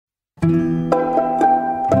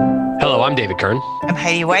I'm David Kern. I'm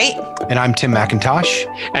Heidi White. And I'm Tim McIntosh.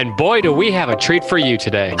 And boy, do we have a treat for you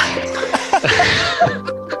today.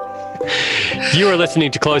 You are listening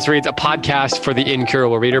to Close Reads, a podcast for the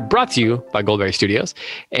Incurable Reader, brought to you by Goldberry Studios.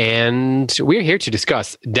 And we're here to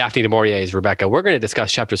discuss Daphne du Maurier's Rebecca. We're going to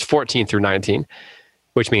discuss chapters 14 through 19,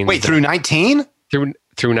 which means... Wait, through 19?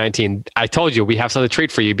 Through 19. I told you we have some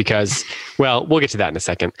treat for you because, well, we'll get to that in a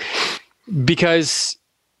second. Because,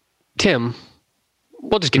 Tim,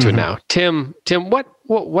 we'll just get to it now. Tim,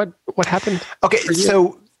 what happened? Okay,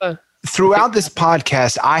 so... Throughout this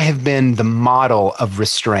podcast, I have been the model of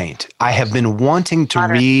restraint. I have been wanting to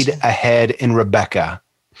read ahead in Rebecca,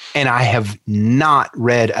 and I have not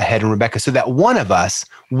read ahead in Rebecca. So that one of us,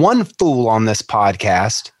 one fool on this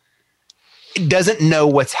podcast, doesn't know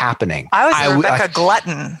what's happening. I was a Rebecca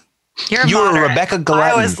glutton. You were a Rebecca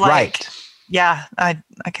glutton, I was like, right? Yeah, I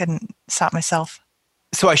couldn't stop myself.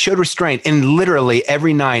 So I showed restraint, and literally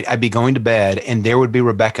every night I'd be going to bed and there would be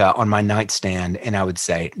Rebecca on my nightstand, and I would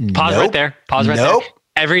say, Pause right there. There.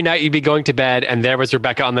 Every night you'd be going to bed and there was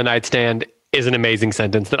Rebecca on the nightstand is an amazing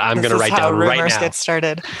sentence that I'm going to write down right now. Rumors get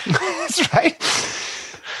started. That's right.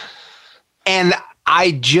 And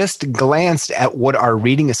I just glanced at what our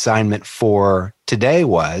reading assignment for today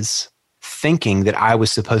was, thinking that I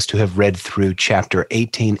was supposed to have read through chapter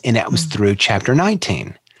 18, and that was through chapter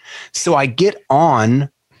 19. So I get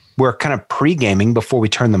on, we're kind of pre-gaming before we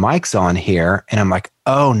turn the mics on here, and I'm like,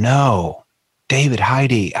 oh no, David,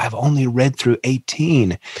 Heidi, I've only read through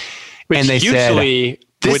 18. Which and they said,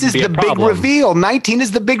 this is the big reveal. 19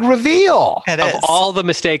 is the big reveal. It of is. all the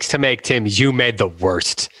mistakes to make, Tim, you made the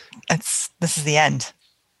worst. This is the end.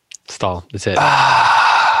 Stall. That's it.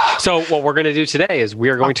 So what we're going to do today is we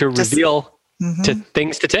are going to reveal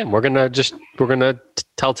things to Tim. We're going to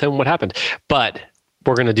tell Tim what happened, but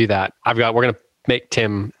we're going to do that. We're going to make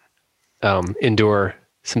Tim endure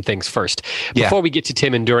some things first. Before we get to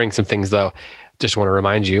Tim enduring some things, though, just want to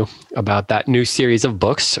remind you about that new series of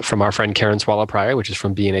books from our friend Karen Swallow Prior, which is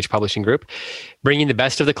from B&H Publishing Group, bringing the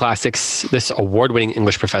best of the classics. This award-winning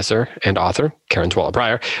English professor and author, Karen Swallow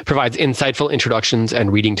Prior, provides insightful introductions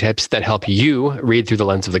and reading tips that help you read through the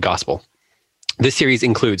lens of the gospel. This series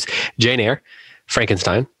includes Jane Eyre,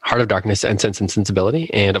 Frankenstein, Heart of Darkness, and Sense and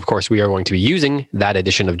Sensibility. And of course, we are going to be using that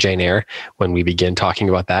edition of Jane Eyre when we begin talking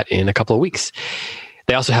about that in a couple of weeks.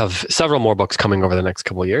 They also have several more books coming over the next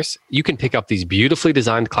couple of years. You can pick up these beautifully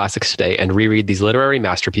designed classics today and reread these literary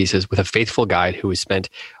masterpieces with a faithful guide who has spent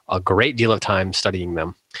a great deal of time studying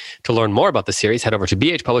them. To learn more about the series, head over to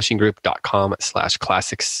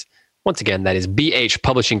bhpublishinggroup.com/classics. Once again, that is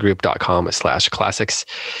bhpublishinggroup.com/classics.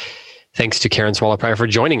 Thanks to Karen Swallow Prior for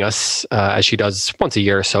joining us as she does once a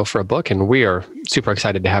year or so for a book. And we are super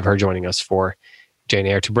excited to have her joining us for Jane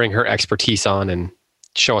Eyre to bring her expertise on and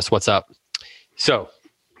show us what's up. So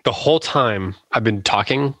the whole time I've been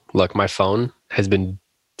talking, look, my phone has been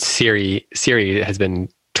Siri has been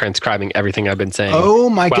transcribing everything I've been saying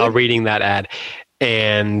while reading that ad.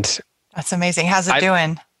 And that's amazing. How's it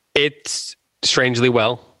doing? It's strangely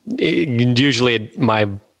well. Usually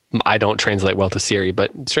I don't translate well to Siri,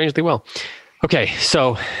 but strangely well. Okay,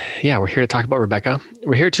 so yeah, we're here to talk about Rebecca.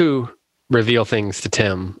 We're here to reveal things to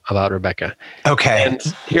Tim about Rebecca. Okay. And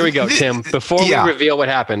here we go, Tim. Before we reveal what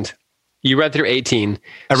happened, you read through 18.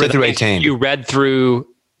 I read through 18. You read through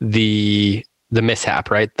the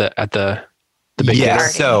mishap, right? At the big dinner.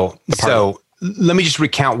 So let me just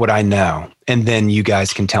recount what I know, and then you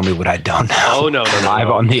guys can tell me what I don't know. Oh, no.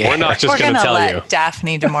 Live on the air. We're not just going to tell you. Let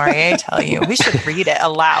Daphne du Maurier tell you. We should read it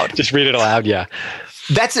aloud. Just read it aloud, yeah.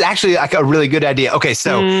 That's actually like a really good idea. Okay,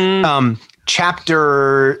 so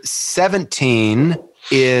chapter 17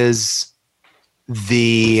 is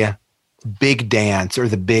the big dance, or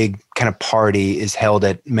the big kind of party is held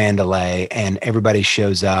at Mandalay, and everybody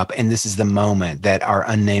shows up. And this is the moment that our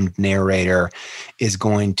unnamed narrator she's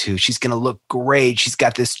going to look great. She's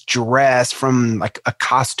got this dress from like a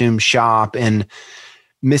costume shop, and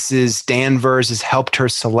Mrs. Danvers has helped her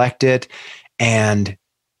select it. And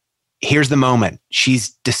here's the moment.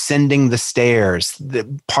 She's descending the stairs. The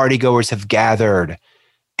partygoers have gathered,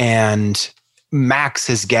 and Max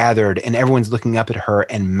has gathered, and everyone's looking up at her,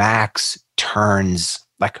 and Max turns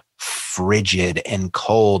like frigid and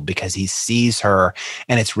cold because he sees her,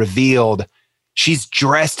 and it's revealed she's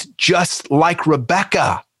dressed just like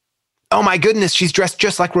Rebecca. Oh my goodness, she's dressed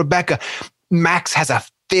just like Rebecca. Max has a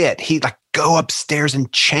fit. He go upstairs and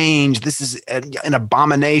change. This is an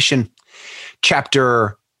abomination.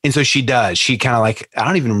 And so she does. She kind of I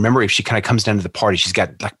don't even remember if she kind of comes down to the party. She's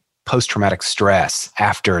got post-traumatic stress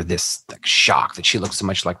after this shock that she looks so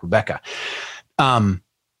much like Rebecca.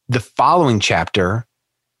 The following chapter,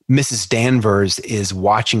 Mrs. Danvers is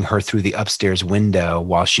watching her through the upstairs window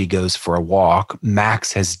while she goes for a walk.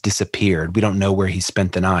 Max has disappeared. We don't know where he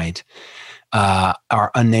spent the night.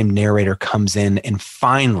 Our unnamed narrator comes in, and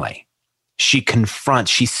finally she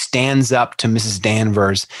stands up to Mrs.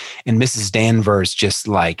 Danvers, and Mrs. Danvers just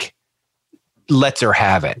like lets her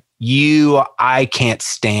have it. I can't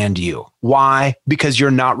stand you. Why? Because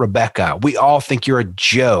you're not Rebecca. We all think you're a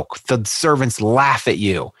joke. The servants laugh at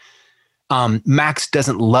you. Max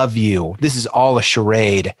doesn't love you. This is all a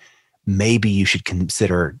charade. Maybe you should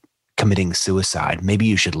consider committing suicide. Maybe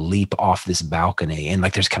you should leap off this balcony. And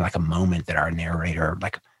like, there's kind of like a moment that our narrator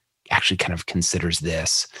like actually kind of considers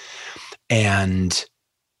this. And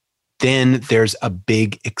then there's a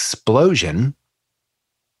big explosion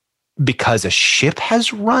because a ship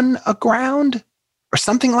has run aground or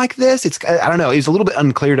something like this. I don't know. It was a little bit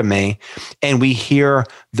unclear to me. And we hear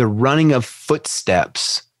the running of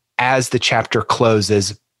footsteps as the chapter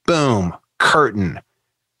closes. Boom, curtain.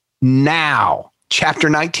 Now, chapter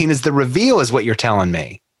 19 is the reveal, is what you're telling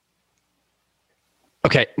me.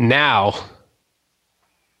 Okay, now,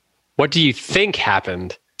 what do you think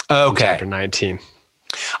happened in chapter 19?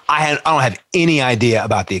 I don't have any idea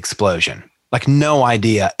about the explosion. Like, no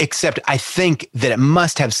idea, except I think that it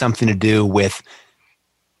must have something to do with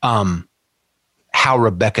how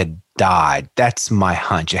Rebecca died. That's my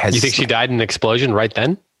hunch. You think she died in an explosion right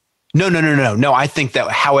then? No. I think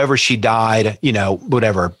that however she died,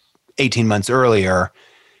 18 months earlier,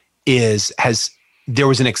 there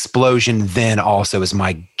was an explosion then also, is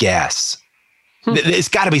my guess. It's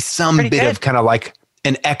got to be some bit of kind of like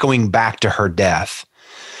an echoing back to her death.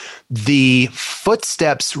 The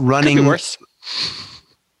footsteps running. Could be worse.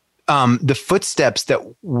 The footsteps that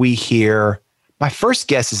we hear, my first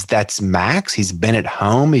guess is that's Max. He's been at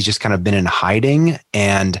home. He's just kind of been in hiding,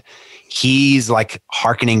 and he's like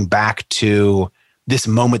hearkening back to this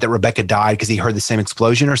moment that Rebecca died because he heard the same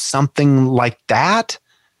explosion or something like that.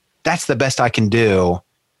 That's the best I can do.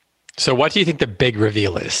 So what do you think the big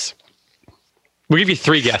reveal is? We'll give you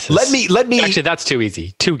 3 guesses. Let me. Actually, that's too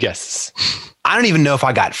easy. 2 guesses. I don't even know if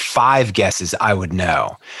I got 5 guesses, I would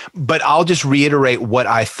know. But I'll just reiterate what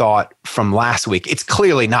I thought from last week. It's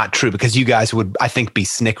clearly not true because you guys would, I think, be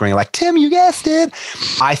snickering like, Tim, you guessed it.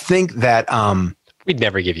 I think that... We'd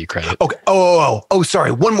never give you credit. Okay. Oh,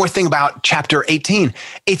 sorry. One more thing about chapter 18.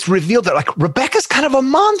 It's revealed that like Rebecca's kind of a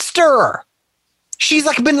monster. She's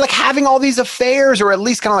like been like having all these affairs, or at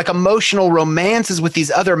least kind of like emotional romances with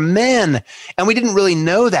these other men, and we didn't really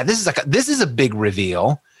know that. This is a big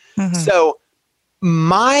reveal. Mm-hmm. So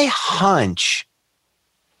my hunch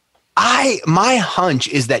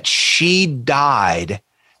is that she died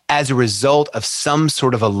as a result of some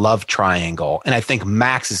sort of a love triangle. And I think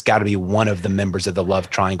Max has got to be one of the members of the love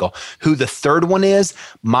triangle. Who the third one is,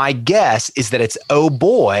 my guess is that it's Oh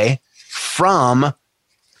Boy from,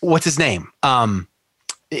 what's his name?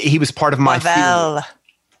 He was part of my funeral.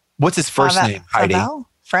 What's his first name, Heidi? Favel?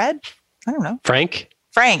 Fred? I don't know. Frank.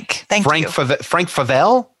 Thank you. Frank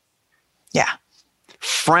Favel? Yeah.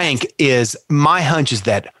 My hunch is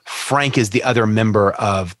that Frank is the other member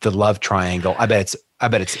of the love triangle. I bet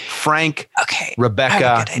it's Frank,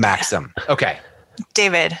 Rebecca, Maxim. Okay.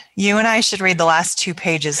 David, you and I should read the last 2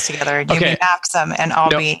 pages together. You be Maxim and I'll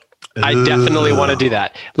be... I definitely want to do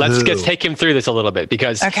that. Let's take him through this a little bit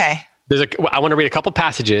because I want to read a couple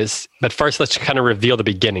passages, but first let's kind of reveal the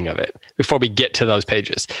beginning of it before we get to those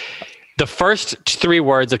pages. The first 3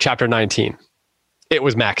 words of chapter 19, it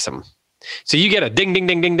was Maxim. So you get a ding, ding,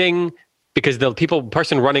 ding, ding, ding, because the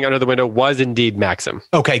person running under the window was indeed Maxim.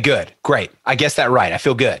 Okay, good. Great. I guessed that right. I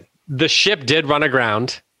feel good. The ship did run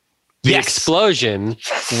aground. The explosion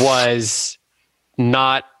was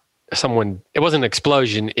not it wasn't an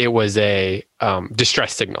explosion. It was a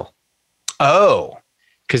distress signal. Oh.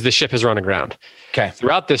 Because the ship has run aground. Okay.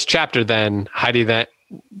 Throughout this chapter then, Heidi,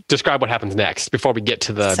 describe what happens next before we get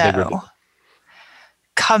to the big reveal.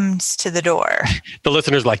 Comes to the door. The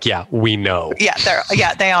listener's like, yeah, we know. Yeah,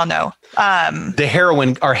 they all know.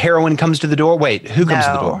 Our heroine comes to the door. Wait, who comes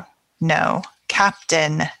to the door? No,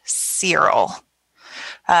 Captain Cyril,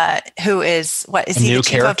 who is he? New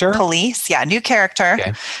character? Chief of police. Yeah, new character.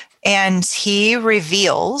 Okay. And he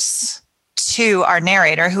reveals to our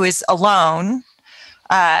narrator, who is alone.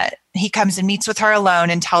 He comes and meets with her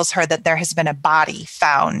alone and tells her that there has been a body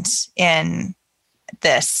found in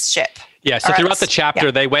this ship. Yeah, so throughout the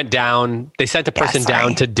chapter, they went down, they sent a person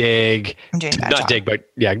down to dig. I'm doing that job. Dig, but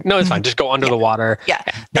no, it's fine. Just go under the water. Yeah.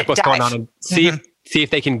 Check what's going on and see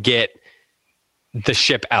if they can get the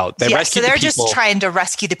ship out. They're just trying to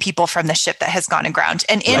rescue the people from the ship that has gone aground.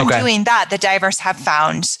 And in doing that, the divers have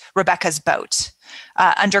found Rebecca's boat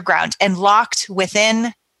underground and locked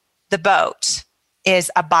within the boat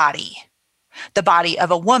is a body, the body of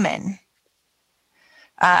a woman.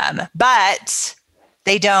 But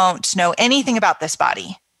they don't know anything about this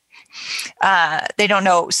body. They don't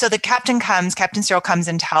know. So the Captain Cyril comes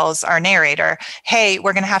and tells our narrator, hey,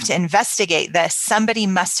 we're going to have to investigate this. Somebody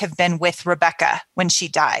must have been with Rebecca when she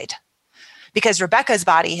died, because Rebecca's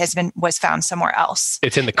body was found somewhere else.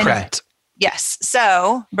 It's in the crypt. Yes.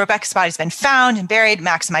 So Rebecca's body's been found and buried.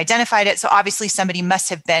 Maxim identified it. So obviously somebody must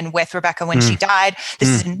have been with Rebecca when she died. This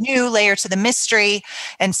is a new layer to the mystery.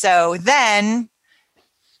 And so then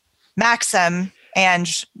Maxim, and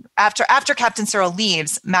after Captain Cyril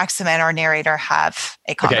leaves, Maxim and our narrator have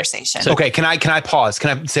a conversation. Okay. Can I pause?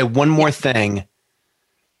 Can I say one more thing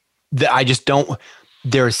that I just don't,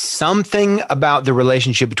 there's something about the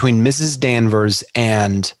relationship between Mrs. Danvers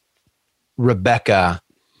and Rebecca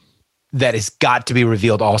that has got to be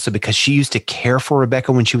revealed also, because she used to care for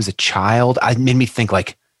Rebecca when she was a child. It made me think,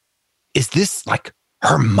 like, is this like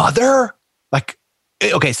her mother? Like,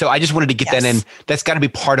 okay, so I just wanted to get that in. That's got to be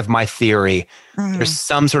part of my theory. There's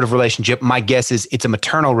some sort of relationship. My guess is it's a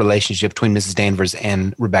maternal relationship between Mrs. Danvers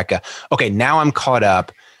and Rebecca. Okay, now I'm caught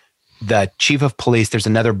up. The chief of police, there's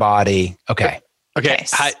another body. Okay.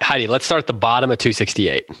 Heidi, let's start at the bottom of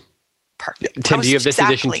 268. Perfect. Tim, do you have this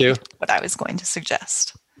edition too? What I was going to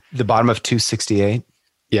suggest. The bottom of 268?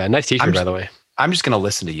 Yeah, nice t-shirt, by the way. I'm just going to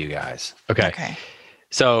listen to you guys. Okay.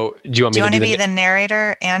 So do you want me to be the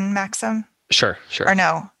narrator and Maxim? Sure. Or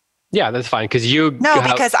no? Yeah, that's fine.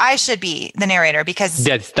 Because I should be the narrator, because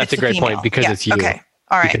that's a great point, because it's you. Okay.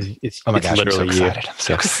 All right. It's literally I'm so excited. I'm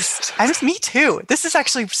so excited. Me too. This is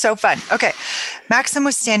actually so fun. Okay. Maxim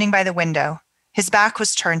was standing by the window. His back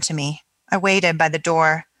was turned to me. I waited by the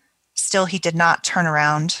door. Still, he did not turn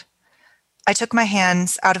around. I took my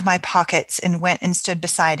hands out of my pockets and went and stood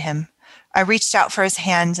beside him. I reached out for his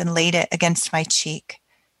hand and laid it against my cheek.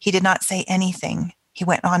 He did not say anything. He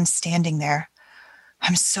went on standing there.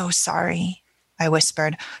 I'm so sorry, I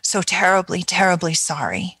whispered. So terribly, terribly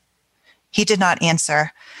sorry. He did not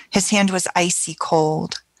answer. His hand was icy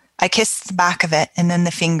cold. I kissed the back of it and then the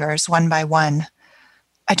fingers one by one.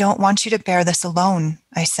 I don't want you to bear this alone,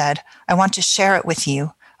 I said. I want to share it with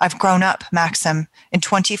you. I've grown up, Maxim. In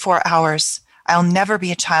 24 hours, I'll never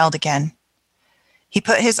be a child again. He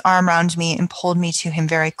put his arm around me and pulled me to him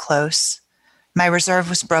very close. My reserve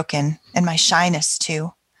was broken, and my shyness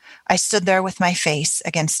too. I stood there with my face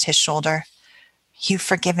against his shoulder. You've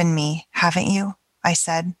forgiven me, haven't you? I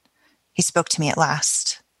said. He spoke to me at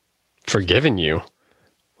last. Forgiven you?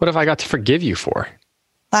 What have I got to forgive you for?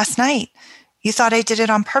 Last night, you thought I did it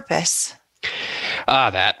on purpose.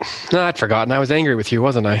 That. No, I'd forgotten. I was angry with you,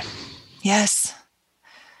 wasn't I? Yes.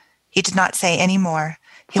 He did not say any more.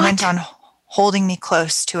 He went on holding me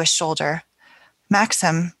close to his shoulder.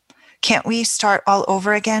 Maxim, can't we start all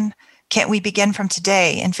over again? Can't we begin from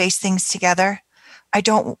today and face things together? I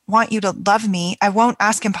don't want you to love me. I won't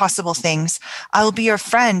ask impossible things. I'll be your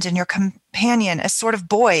friend and your companion, a sort of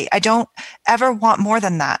boy. I don't ever want more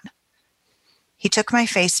than that. He took my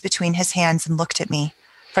face between his hands and looked at me.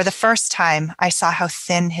 For the first time, I saw how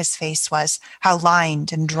thin his face was, how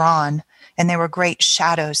lined and drawn, and there were great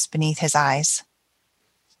shadows beneath his eyes.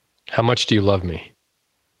 How much do you love me?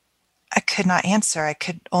 I could not answer. I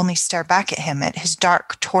could only stare back at him, at his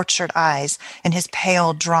dark, tortured eyes and his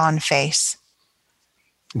pale, drawn face.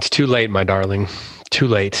 It's too late, my darling. Too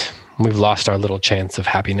late. We've lost our little chance of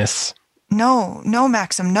happiness. No,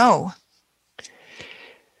 Maxim, no.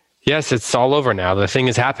 Yes, it's all over now. The thing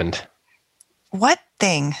has happened. What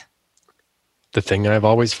thing? The thing I've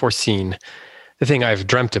always foreseen. The thing I've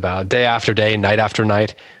dreamt about day after day, night after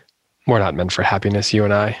night. We're not meant for happiness, you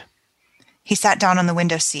and I. He sat down on the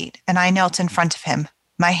window seat, and I knelt in front of him,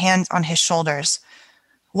 my hands on his shoulders.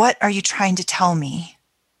 What are you trying to tell me?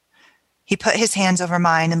 He put his hands over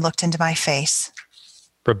mine and looked into my face.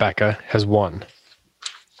 Rebecca has won.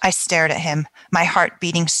 I stared at him, my heart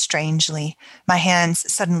beating strangely, my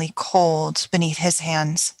hands suddenly cold beneath his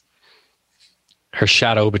hands. Her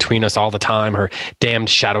shadow between us all the time, her damned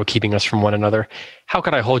shadow keeping us from one another. How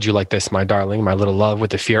could I hold you like this, my darling, my little love,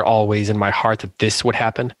 with the fear always in my heart that this would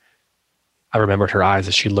happen? I remembered her eyes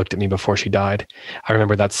as she looked at me before she died. I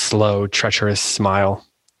remembered that slow, treacherous smile.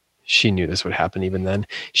 She knew this would happen even then.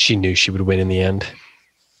 She knew she would win in the end.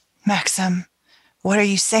 Maxim, what are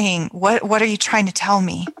you saying? What are you trying to tell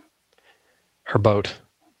me? Her boat.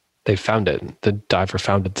 They found it. The diver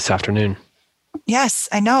found it this afternoon. Yes,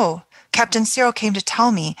 I know. Captain Cyril came to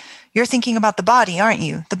tell me. You're thinking about the body, aren't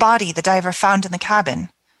you? The body the diver found in the cabin.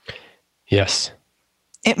 Yes.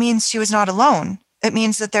 It means she was not alone. It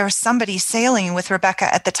means that there was somebody sailing with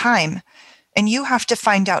Rebecca at the time. And you have to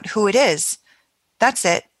find out who it is. That's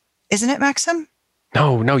it. Isn't it, Maxim?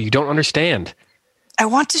 No, you don't understand. I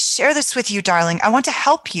want to share this with you, darling. I want to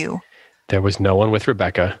help you. There was no one with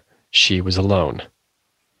Rebecca. She was alone.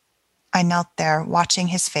 I knelt there, watching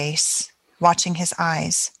his face, watching his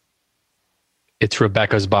eyes. It's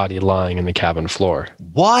Rebecca's body lying in the cabin floor.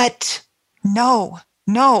 What? No.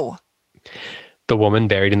 The woman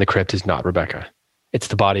buried in the crypt is not Rebecca. It's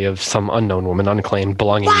the body of some unknown woman, unclaimed,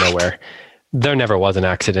 belonging nowhere. There never was an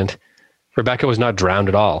accident. Rebecca was not drowned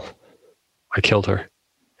at all. I killed her.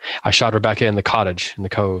 I shot Rebecca in the cottage in the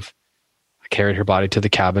cove. I carried her body to the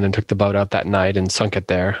cabin and took the boat out that night and sunk it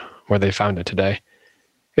there, where they found it today.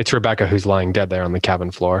 It's Rebecca who's lying dead there on the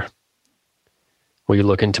cabin floor. Will you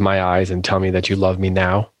look into my eyes and tell me that you love me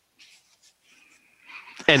now?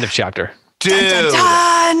 End of chapter. Dude. Dun,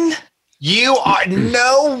 dun, dun. You are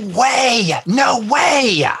no way.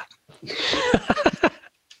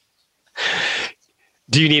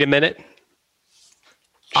 Do you need a minute?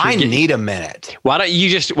 I need a minute. Why don't you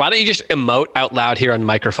just emote out loud here on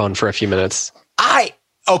microphone for a few minutes? I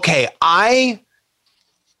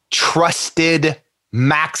trusted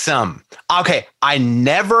Maxim. Okay, I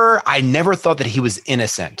never thought that he was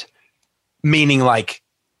innocent. Meaning, like,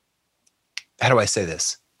 how do I say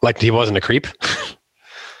this? Like he wasn't a creep?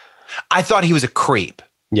 I thought he was a creep.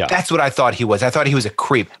 Yeah. That's what I thought he was. I thought he was a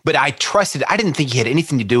creep, but I didn't think he had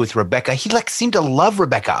anything to do with Rebecca. He seemed to love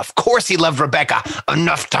Rebecca. Of course he loved Rebecca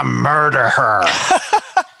enough to murder her.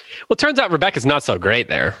 Well, it turns out Rebecca's not so great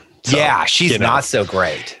there. So, yeah, she's not so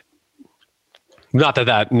great. Not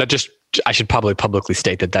I should probably publicly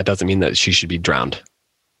state that doesn't mean that she should be drowned.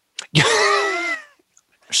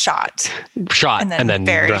 Shot and then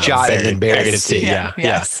buried. Drowned. Shot and then buried at sea. Yeah.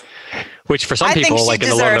 Yes. Which for some people, like in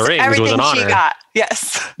the Lord of the Rings, was an honor. She got.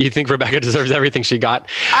 Yes. You think Rebecca deserves everything she got?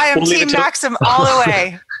 I am Team Maxim all the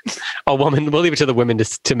way. We'll leave it to the women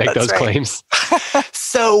to make those claims.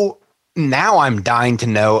 So now I'm dying to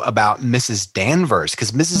know about Mrs. Danvers,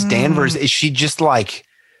 because Mrs. Danvers, is she just like,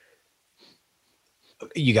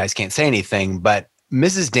 you guys can't say anything, but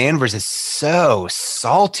Mrs. Danvers is so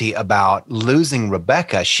salty about losing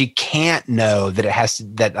Rebecca. She can't know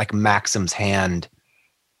that like Maxim's hand.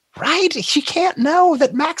 Right? She can't know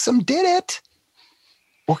that Maxim did it.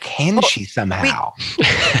 Or can she somehow?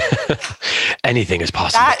 Anything is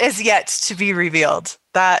possible. That is yet to be revealed.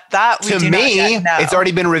 That we to do me, not yet know. It's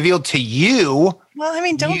already been revealed to you. Well, I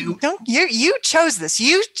mean, you chose this.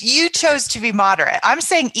 You chose to be moderate. I'm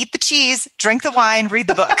saying eat the cheese, drink the wine, read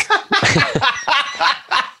the book.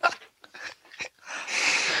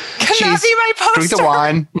 Can that be my poster? Drink the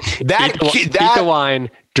wine. Eat the wine.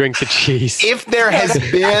 Drink the cheese. If there has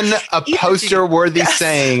been a poster-worthy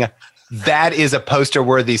saying, that is a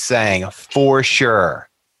poster-worthy saying for sure.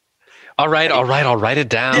 All right. I'll write it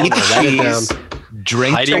down. Eat the cheese,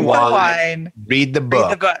 drink the wine, read the book.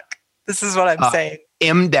 Read the book. This is what I'm saying.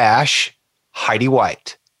 M. Heidi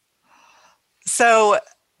White. So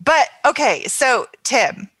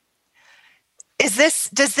Tim, does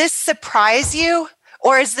this surprise you?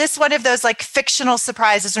 Or is this one of those like fictional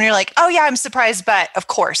surprises when you're like, oh yeah, I'm surprised, but of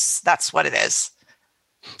course that's what it is.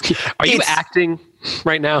 Are you acting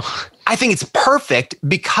right now? I think it's perfect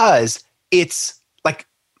because it's like,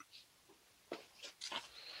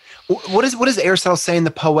 what does Aristotle say in the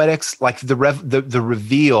Poetics? Like the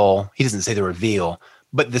reveal, he doesn't say the reveal,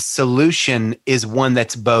 but the solution is one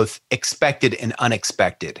that's both expected and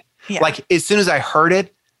unexpected. Yeah. Like as soon as I heard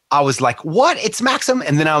it, I was like, what? It's Maxim?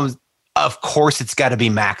 And then of course, it's got to be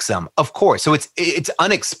Maxim. Of course. So it's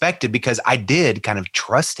unexpected because I did kind of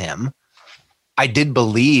trust him. I did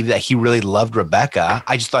believe that he really loved Rebecca.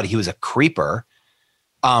 I just thought he was a creeper.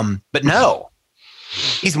 But no,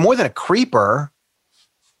 he's more than a creeper.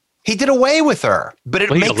 He did away with her. But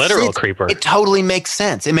he's a literal creeper. It totally makes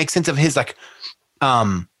sense. It makes sense of his like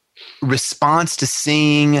response to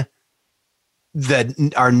seeing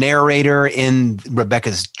our narrator in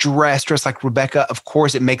Rebecca's dressed like Rebecca. Of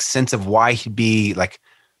course, it makes sense of why he'd be like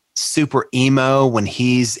super emo when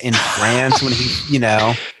he's in France, when he,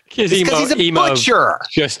 because he's a butcher.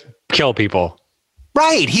 Just kill people.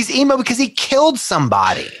 Right. He's emo because he killed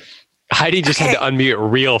somebody. Heidi just had to unmute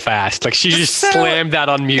real fast. Like she just slammed that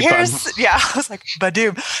unmute button. Yeah, I was like,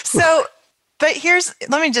 badoom. So, but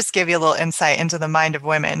let me just give you a little insight into the mind of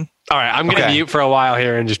women. All right. I'm going to mute for a while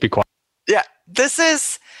here and just be quiet. Yeah. This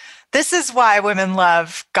is why women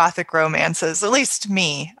love Gothic romances, at least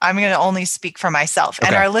me. I'm going to only speak for myself.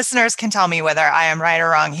 And our listeners can tell me whether I am right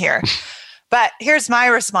or wrong here. But here's my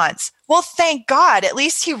response. Well, thank God. At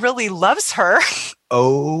least he really loves her.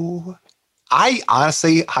 Oh, I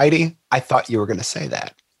honestly, Heidi, I thought you were going to say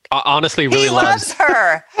that. Honestly, really loves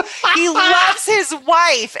her. He loves his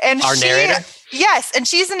wife. And our narrator? Yes, and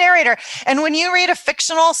she's a narrator. And when you read a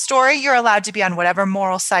fictional story, you're allowed to be on whatever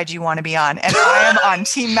moral side you want to be on. And I am on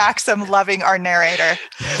Team Maxim, loving our narrator.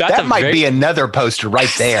 That might be another poster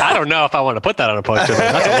right there. I don't know if I want to put that on a poster.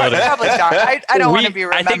 Probably not. I don't want to be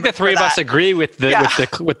remembered. I think the three of us agree with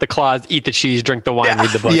the clause: eat the cheese, drink the wine, read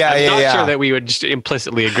the book. I'm not sure that we would just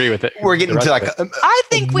implicitly agree with it. We're getting to like I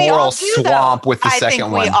think we all do, swamp with the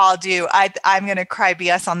second one. I think we all do. I'm going to cry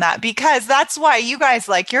BS on that because that's why you guys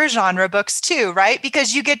like your genre books too, right?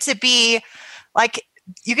 Because you get to be like,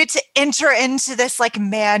 you get to enter into this like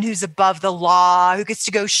man who's above the law, who gets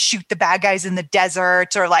to go shoot the bad guys in the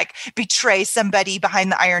desert or like betray somebody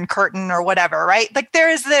behind the Iron Curtain or whatever, right? Like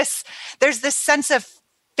there's this sense of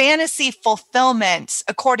fantasy fulfillment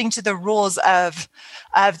according to the rules of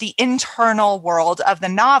the internal world of the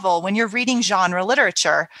novel when you're reading genre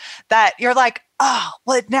literature, that you're like, oh,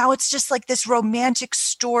 well, now it's just like this romantic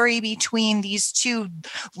story between these two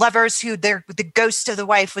lovers who the ghost of the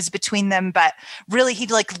wife was between them, but really he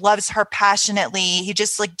like loves her passionately. He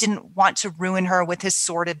just like didn't want to ruin her with his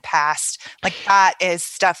sordid past. Like that is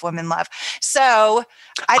stuff women love. So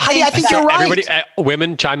I think you're right. Everybody,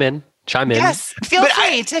 women chime in. Yes, feel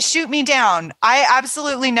free to shoot me down. I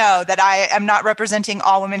absolutely know that I am not representing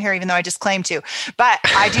all women here, even though I just claim to. But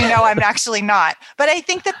I do know I'm actually not. But I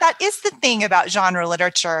think that is the thing about genre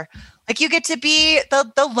literature. Like you get to be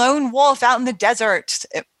the lone wolf out in the desert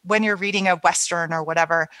when you're reading a Western or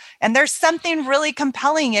whatever. And there's something really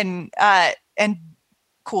compelling and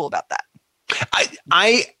cool about that.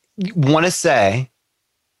 I want to say,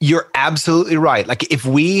 you're absolutely right. Like if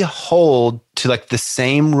we hold to like the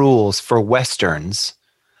same rules for Westerns,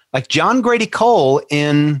 like John Grady Cole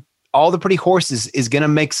in All the Pretty Horses is going to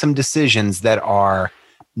make some decisions that are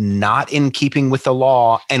not in keeping with the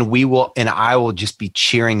law. And I will just be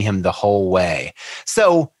cheering him the whole way.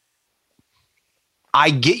 So I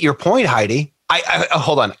get your point, Heidi. I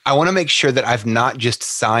hold on. I want to make sure that I've not just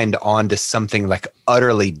signed on to something like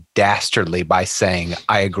utterly dastardly by saying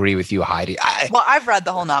I agree with you, Heidi. Well, I've read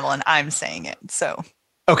the whole novel and I'm saying it. So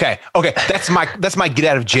okay. That's my get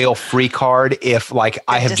out of jail free card. If like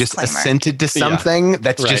I have just assented to something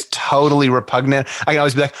that's just totally repugnant, I can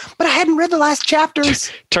always be like, but I hadn't read the last chapters.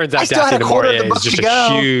 Turns out Daphne du Maurier is just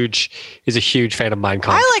a huge fan of Mein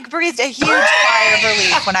Kampf. I like breathed a huge sigh of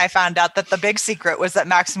relief when I found out that the big secret was that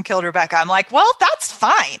Maxim killed Rebecca. I'm like, well, that's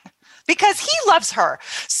fine because he loves her.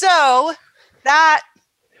 So that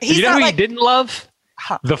he's you know who you didn't love?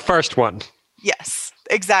 The first one. Yes.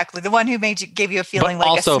 Exactly. The one who gave you a feeling but like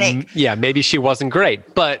also, a snake. Yeah, maybe she wasn't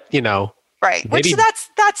great, but right. Which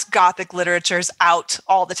that's Gothic literature's out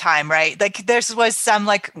all the time, right? Like there was some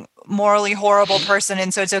like morally horrible person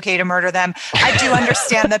and so it's okay to murder them. I do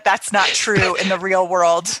understand that that's not true in the real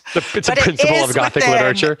world. It's a principle of Gothic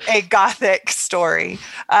literature. A Gothic story.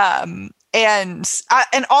 And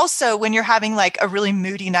also when you're having like a really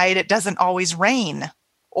moody night, it doesn't always rain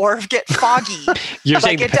or get foggy. You're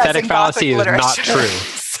saying the pathetic fallacy is not true.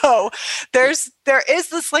 So there is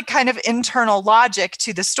this like kind of internal logic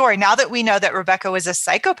to the story. Now that we know that Rebecca was a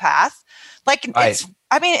psychopath, like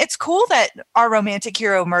it's cool that our romantic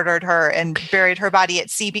hero murdered her and buried her body at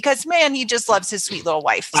sea because man, he just loves his sweet little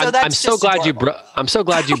wife. So I'm so glad you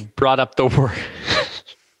brought up the word.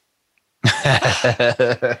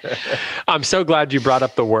 I'm so glad you brought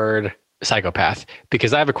up the word psychopath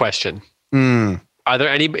because I have a question. Are there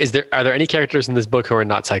any characters in this book who are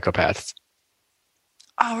not psychopaths?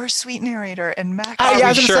 Our sweet narrator and Max.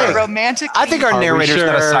 Romantic. I think our narrator's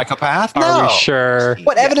not a psychopath. No. Are we sure?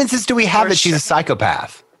 What evidences do we have that she's a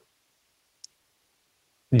psychopath?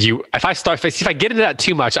 If I get into that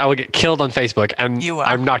too much, I will get killed on Facebook, and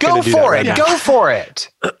I'm not going to do that. Right now. Go for it.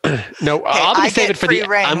 No, I'm going to save it for the.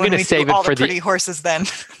 I'm going to save it for the pretty horses. Then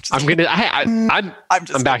I'm going to.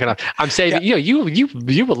 I'm backing up. I'm saving. Yeah.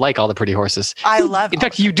 You would like All the Pretty Horses. I love. In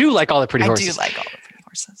fact, you do like All the Pretty Horses. I do like All the Pretty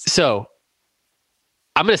Horses. So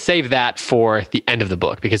I'm going to save that for the end of the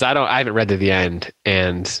book because I haven't read to the end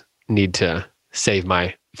and need to save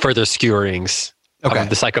my further skewerings. Okay. Of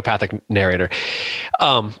the psychopathic narrator.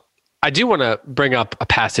 I do want to bring up a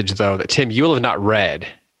passage, though, that Tim, you will have not read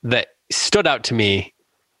that stood out to me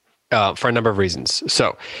for a number of reasons.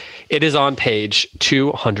 So it is on page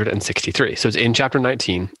 263. So it's in chapter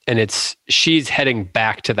 19, and she's heading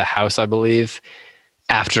back to the house, I believe,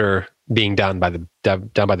 after being down by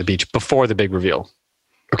the beach before the big reveal.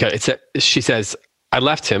 Okay, she says, I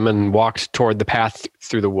left him and walked toward the path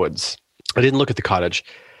through the woods. I didn't look at the cottage.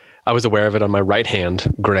 I was aware of it on my right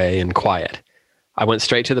hand, gray and quiet. I went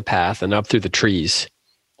straight to the path and up through the trees.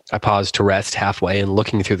 I paused to rest halfway, and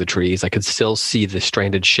looking through the trees, I could still see the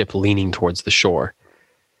stranded ship leaning towards the shore.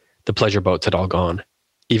 The pleasure boats had all gone.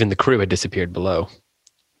 Even the crew had disappeared below.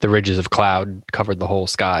 The ridges of cloud covered the whole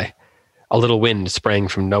sky. A little wind sprang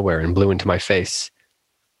from nowhere and blew into my face.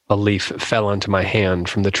 A leaf fell onto my hand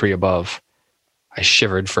from the tree above. I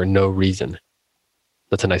shivered for no reason.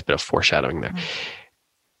 That's a nice bit of foreshadowing there.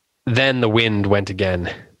 Then the wind went again.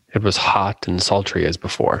 It was hot and sultry as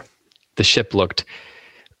before. The ship looked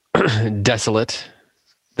desolate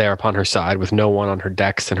there upon her side, with no one on her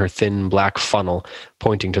decks and her thin black funnel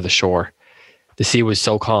pointing to the shore. The sea was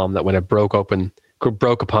so calm that when it broke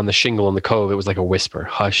upon the shingle in the cove, it was like a whisper,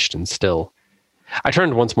 hushed and still. I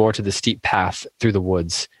turned once more to the steep path through the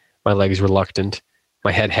woods, my legs reluctant,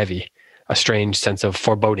 my head heavy, a strange sense of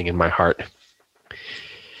foreboding in my heart.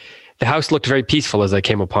 The house looked very peaceful as I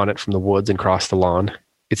came upon it from the woods and crossed the lawn.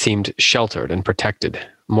 It seemed sheltered and protected,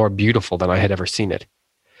 more beautiful than I had ever seen it.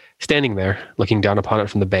 Standing there, looking down upon it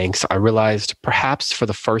from the banks, I realized, perhaps for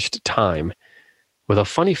the first time, with a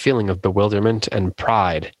funny feeling of bewilderment and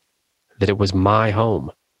pride, that it was my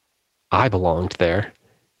home. I belonged there,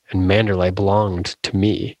 and Manderley belonged to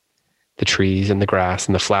me. The trees and the grass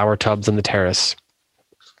and the flower tubs and the terrace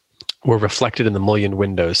were reflected in the mullioned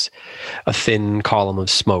windows. A thin column of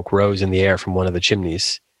smoke rose in the air from one of the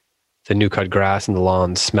chimneys. The new-cut grass in the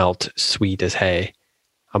lawn smelt sweet as hay.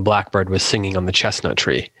 A blackbird was singing on the chestnut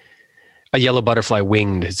tree. A yellow butterfly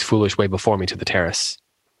winged his foolish way before me to the terrace.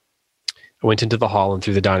 I went into the hall and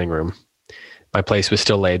through the dining room. My place was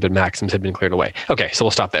still laid, but Maxim's had been cleared away. Okay, so we'll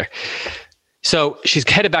stop there. So she's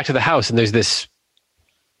headed back to the house, and there's this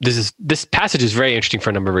passage is very interesting for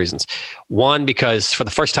a number of reasons. One, because for the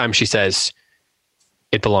first time she says,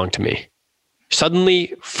 it belonged to me.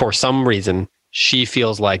 Suddenly, for some reason, she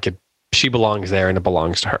feels like she belongs there and it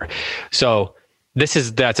belongs to her. So that's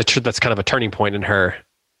kind of a turning point in her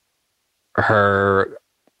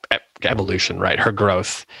evolution, right? Her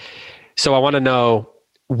growth. So I want to know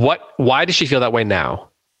why does she feel that way now?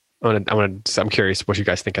 I'm curious what you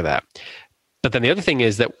guys think of that. But then the other thing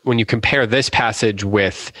is that when you compare this passage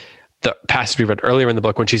with the passage we read earlier in the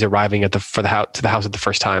book, when she's arriving to the house at the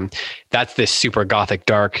first time, that's this super gothic,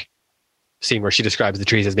 dark scene where she describes the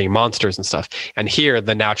trees as being monsters and stuff. And here,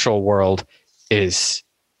 the natural world is,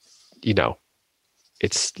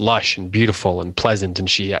 it's lush and beautiful and pleasant, and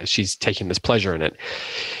she's taking this pleasure in it.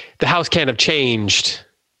 The house can't have changed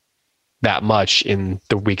that much in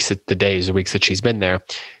the weeks that she's been there.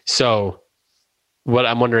 So what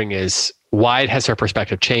I'm wondering is, why has her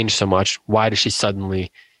perspective changed so much? Why does she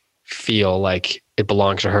suddenly feel like it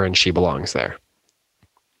belongs to her and she belongs there?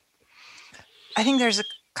 I think there's a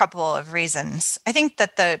couple of reasons. I think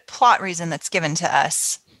that the plot reason that's given to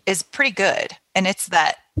us is pretty good. And it's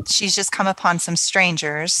that she's just come upon some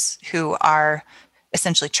strangers who are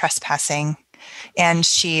essentially trespassing. And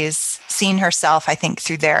she's seen herself, I think,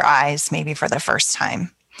 through their eyes, maybe for the first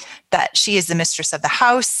time, that she is the mistress of the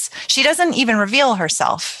house. She doesn't even reveal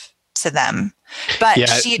herself to them, but it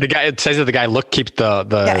says that the guy keeps the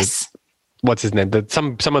yes. What's his name?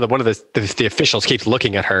 One of the officials keeps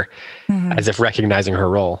looking at her as if recognizing her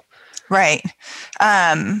role. Right.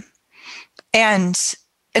 And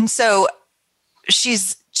so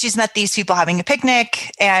she's met these people having a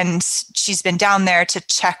picnic, and she's been down there to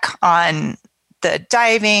check on the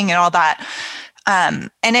diving and all that. And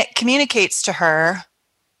it communicates to her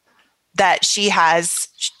that she has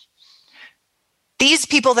these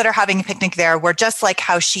people that are having a picnic there were just like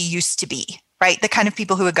how she used to be, right? The kind of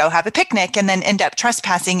people who would go have a picnic and then end up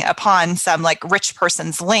trespassing upon some like rich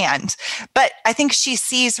person's land. But I think she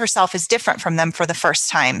sees herself as different from them for the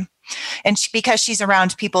first time. And because she's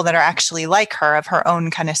around people that are actually like her, of her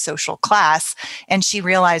own kind of social class, and she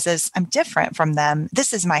realizes, I'm different from them.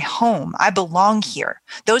 This is my home. I belong here.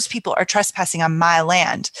 Those people are trespassing on my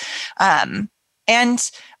land.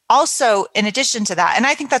 And also, in addition to that, and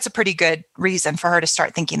I think that's a pretty good reason for her to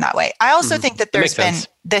start thinking that way. I also think that there's been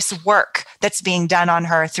this work that's being done on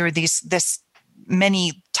her through this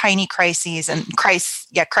many tiny crises, and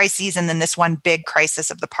then this one big crisis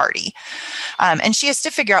of the party. And she has to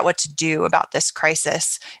figure out what to do about this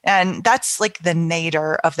crisis. And that's like the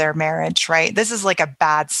nadir of their marriage, right? This is like a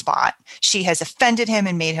bad spot. She has offended him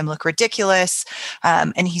and made him look ridiculous.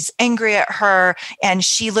 And he's angry at her. And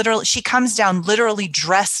she comes down literally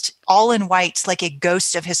dressed all in white, like a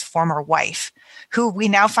ghost of his former wife, who we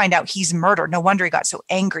now find out he's murdered. No wonder he got so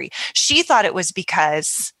angry. She thought it was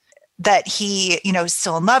because that he, is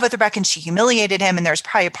still in love with Rebecca and she humiliated him. And there's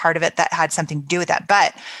probably a part of it that had something to do with that.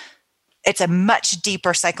 But it's a much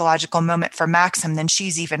deeper psychological moment for Maxim than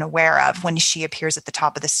she's even aware of when she appears at the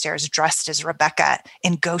top of the stairs dressed as Rebecca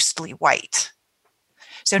in ghostly white.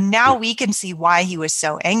 So now we can see why he was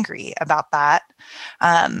so angry about that.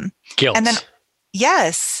 Guilt. And then,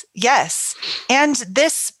 Yes. And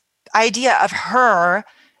this idea of her,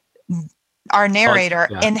 our narrator,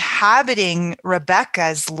 inhabiting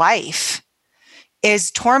Rebecca's life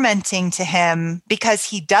is tormenting to him because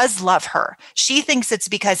he does love her. She thinks it's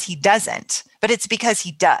because he doesn't, but it's because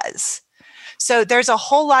he does. So there's a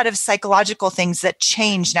whole lot of psychological things that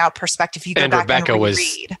change now perspective. You go back and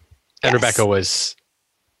reread. And Rebecca was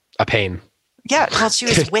a pain. Yeah, well, she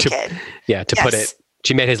was wicked. To put it,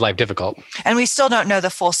 she made his life difficult. And we still don't know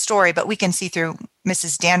the full story, but we can see through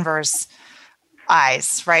Mrs. Danvers'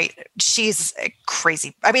 eyes, right? She's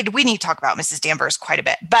crazy. I mean, we need to talk about Mrs. Danvers quite a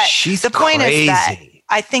bit, but the point is that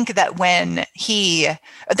I think that when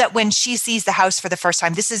she sees the house for the first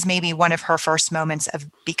time, this is maybe one of her first moments of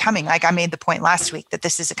becoming, like I made the point last week, that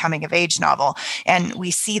this is a coming of age novel. And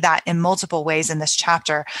we see that in multiple ways in this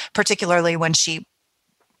chapter, particularly when she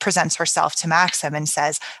presents herself to Maxim and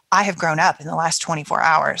says, I have grown up in the last 24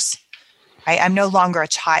 hours. I'm no longer a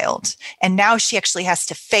child. And now she actually has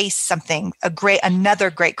to face something, another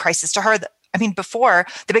great crisis to her. I mean, before,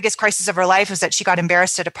 the biggest crisis of her life was that she got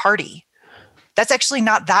embarrassed at a party. That's actually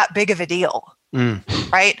not that big of a deal,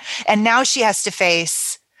 right? And now she has to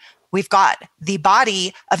face, we've got the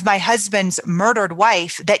body of my husband's murdered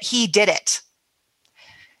wife, that he did it.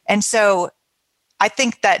 And so I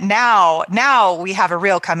think that now we have a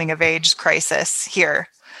real coming of age crisis here.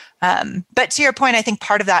 But to your point, I think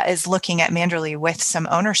part of that is looking at Manderley with some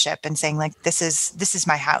ownership and saying, like, this is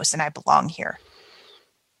my house and I belong here.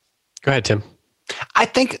 Go ahead, Tim. I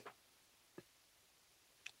think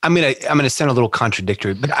I'm gonna sound a little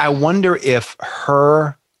contradictory, but I wonder if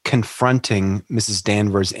her confronting Mrs.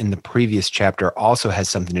 Danvers in the previous chapter also has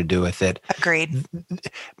something to do with it. Agreed.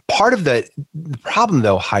 Part of the problem,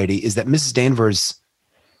 though, Heidi, is that Mrs. Danvers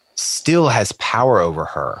still has power over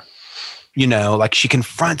her. You know, like she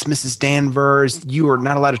confronts Mrs. Danvers. You are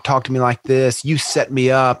not allowed to talk to me like this. You set me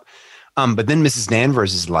up. But then Mrs.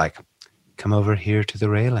 Danvers is like, come over here to the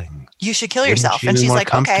railing. You should kill yourself. And she's like,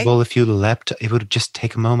 comfortable okay. If you leapt, it would just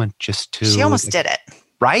take a moment just to. She almost did it.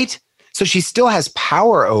 Right? So she still has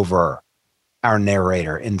power over our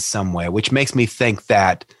narrator in some way, which makes me think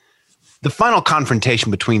that the final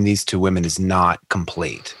confrontation between these two women is not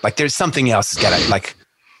complete. Like there's something else that's got to, like,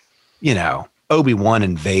 you know, Obi-Wan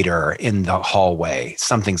and Vader in the hallway.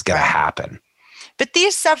 Something's got to happen. But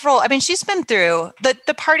she's been through,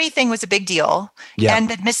 the party thing was a big deal. Yep. And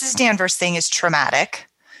the Mrs. Danvers thing is traumatic.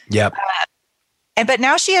 Yep. But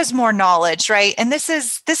now she has more knowledge, right? And this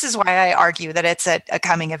is why I argue that it's a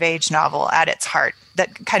coming of age novel at its heart,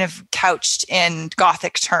 that kind of couched in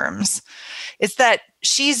Gothic terms, is that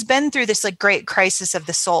she's been through this like great crisis of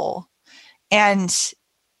the soul. And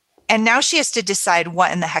now she has to decide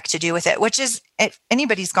what in the heck to do with it, which is, if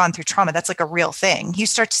anybody's gone through trauma, that's like a real thing. You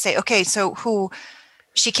start to say, okay, so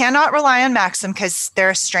she cannot rely on Maxim because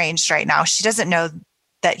they're estranged right now. She doesn't know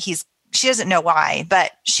that she doesn't know why,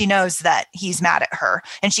 but she knows that he's mad at her,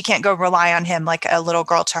 and she can't go rely on him like a little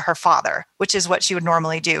girl to her father, which is what she would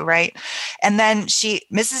normally do. Right. And then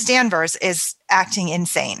Mrs. Danvers is acting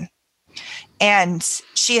insane. And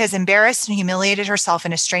she has embarrassed and humiliated herself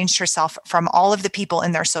and estranged herself from all of the people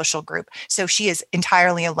in their social group. So she is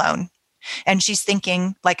entirely alone. And she's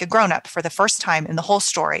thinking like a grown-up for the first time in the whole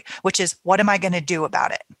story, which is, what am I going to do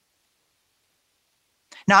about it?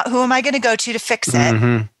 Not who am I going to go to fix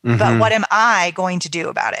it, but what am I going to do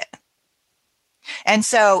about it? And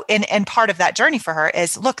so, and part of that journey for her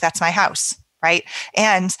is, look, that's my house. Right.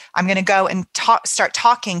 And I'm going to go and start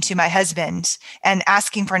talking to my husband and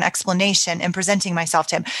asking for an explanation and presenting myself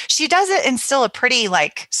to him. She does it in still a pretty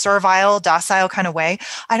like servile, docile kind of way.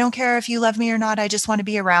 I don't care if you love me or not. I just want to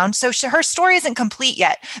be around. So her story isn't complete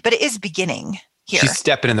yet, but it is beginning here. She's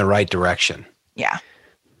stepping in the right direction. Yeah.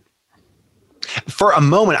 For a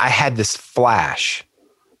moment, I had this flash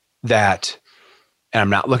that, and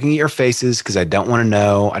I'm not looking at your faces because I don't want to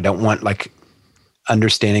know. I don't want like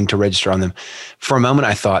understanding to register on them. For a moment,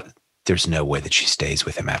 I thought, there's no way that she stays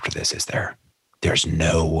with him after this, is there? There's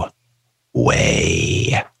no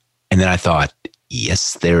way. And then I thought,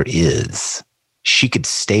 yes, there is. She could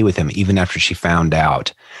stay with him even after she found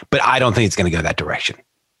out. But I don't think it's going to go that direction.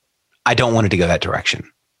 I don't want it to go that direction.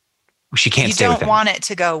 She can't stay with him. You don't want it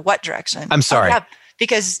to go what direction? I'm sorry.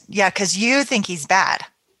 Because you think he's bad.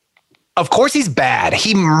 Of course he's bad.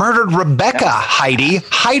 He murdered Rebecca, Heidi.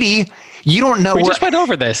 Heidi, you don't know. We just went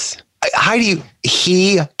over this. Heidi,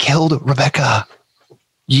 he killed Rebecca.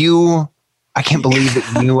 I can't believe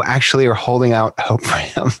that you actually are holding out hope for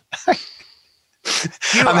him.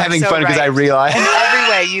 I'm having fun because I realize. In every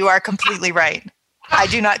way, you are completely right. I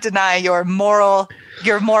do not deny your moral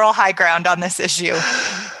high ground on this issue.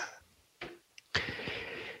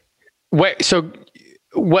 Wait, so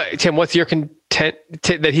what, Tim, what's your content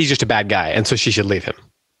that he's just a bad guy and so she should leave him?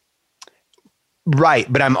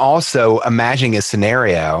 Right. But I'm also imagining a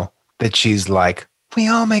scenario that she's like, we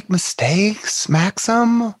all make mistakes,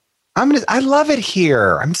 Maxim. I love it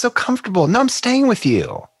here. I'm so comfortable. No, I'm staying with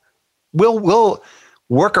you. We'll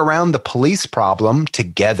work around the police problem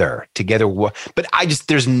together. But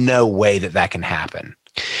there's no way that can happen.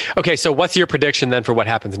 Okay. So what's your prediction then for what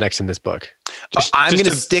happens next in this book? I'm going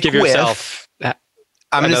to stick give yourself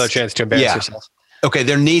another chance to embarrass yourself. Okay.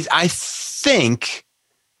 I think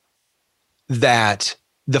that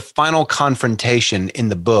the final confrontation in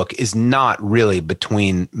the book is not really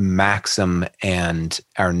between Maxim and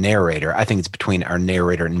our narrator. I think it's between our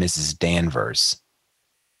narrator and Mrs. Danvers.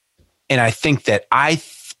 And I think that I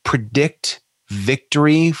predict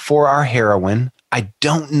victory for our heroine. I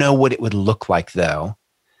don't know what it would look like, though.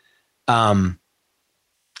 I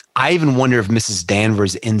even wonder if Mrs.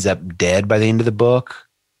 Danvers ends up dead by the end of the book.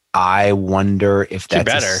 I wonder if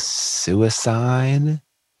that's a suicide.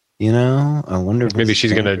 You know, I wonder if maybe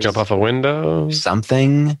she's going to jump off a window,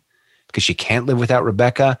 something, because she can't live without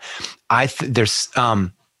Rebecca. I think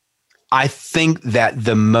that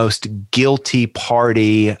the most guilty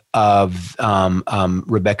party of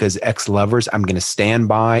Rebecca's ex-lovers, I'm going to stand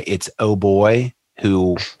by. It's boy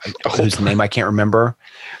whose name I can't remember.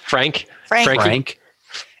 Frank.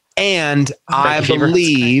 And I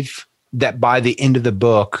believe that by the end of the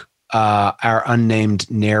book, our unnamed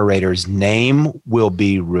narrator's name will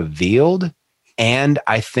be revealed. And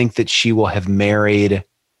I think that she will have married,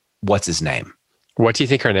 what's his name? What do you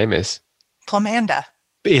think her name is? Plamanda.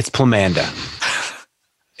 It's Plamanda.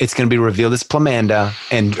 It's going to be revealed as Plamanda,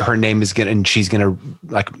 and her name is and she's going to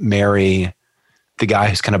like marry the guy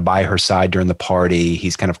who's kind of by her side during the party.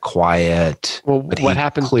 He's kind of quiet. Well, what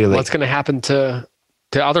happened? What's going to happen to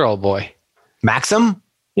other old boy? Maxim?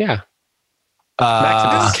 Yeah.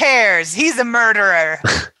 Who cares? He's a murderer.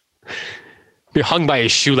 Be hung by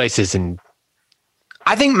his shoelaces, and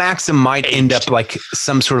I think Maxim might end up like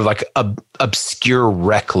some sort of like obscure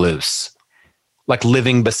recluse, like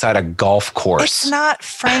living beside a golf course. It's not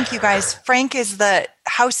Frank, you guys. Frank is the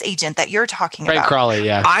house agent that you're talking about. Frank Crawley,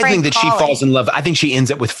 yeah. I think that she falls in love. I think she ends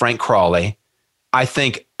up with Frank Crawley. I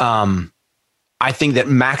think that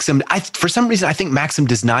Maxim, for some reason, I think Maxim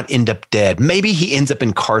does not end up dead. Maybe he ends up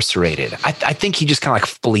incarcerated. I think he just kind of like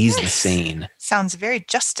flees the scene. Sounds very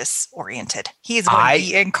justice oriented. He is going to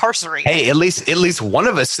be incarcerated. Hey, at least one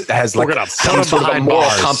of us has like some sort of a moral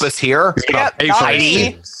compass here. Yep,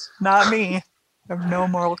 not me. I have no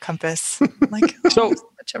moral compass. Like, so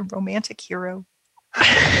such a romantic hero.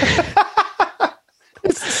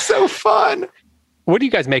 This is so fun. What do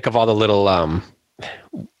you guys make of all the little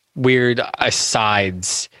weird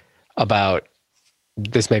asides about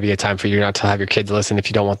this? May be a time for you not to have your kids listen if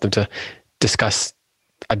you don't want them to discuss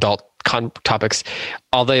adult topics.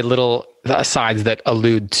 All the little asides that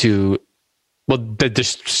allude to, well, that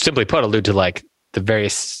just simply put, allude to like the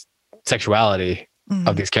various sexuality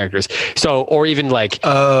of these characters. So, or even like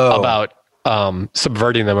about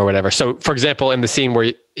subverting them or whatever. So, for example, in the scene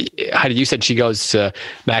where Heidi, you said she goes to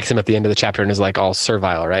Maxim at the end of the chapter and is like all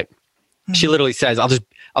servile, right? Mm-hmm. She literally says, "I'll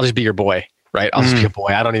just be your boy, right? I'll just be a boy.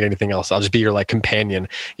 I don't need anything else. I'll just be your like companion.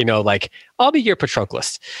 You know, like I'll be your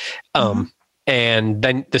Patroclus." And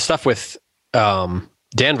then the stuff with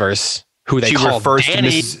Danvers, who they call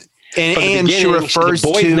Danny, and she refers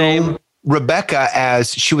to name. Rebecca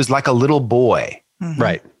as she was like a little boy.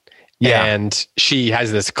 Right. Yeah. And she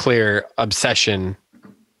has this clear obsession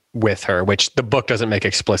with her, which the book doesn't make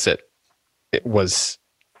explicit. It was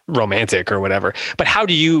romantic or whatever. But how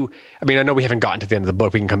do you, I mean, I know we haven't gotten to the end of the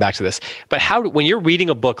book. We can come back to this. But how, when you're reading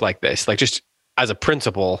a book like this, like just as a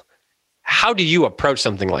principle, how do you approach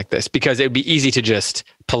something like this? Because it would be easy to just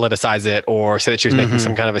politicize it or say that she was making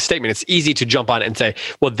some kind of a statement. It's easy to jump on it and say,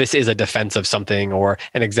 well, this is a defense of something or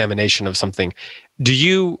an examination of something.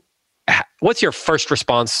 What's your first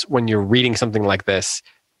response when you're reading something like this?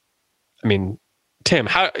 I mean, Tim,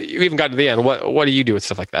 how you even got to the end? What do you do with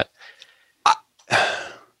stuff like that?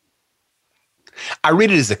 I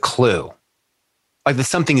read it as a clue. Like that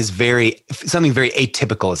something very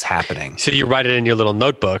atypical is happening. So you write it in your little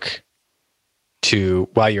notebook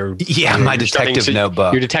while you're my detective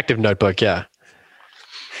notebook. Your detective notebook, yeah.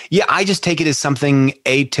 Yeah, I just take it as something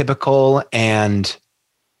atypical, and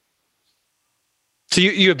so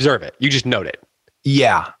you observe it. You just note it.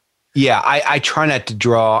 Yeah. I try not to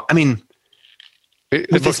draw. I mean,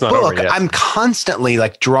 with this book, I'm constantly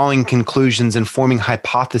like drawing conclusions and forming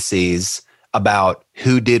hypotheses about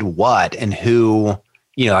who did what and who,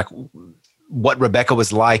 like what Rebecca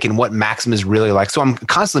was like and what Maxim is really like. So I'm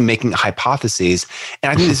constantly making hypotheses.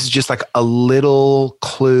 And I think this is just like a little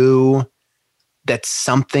clue that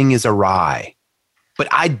something is awry. But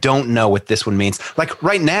I don't know what this one means. Like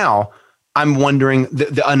right now, I'm wondering,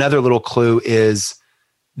 another little clue is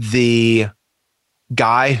the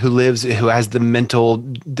guy who has the mental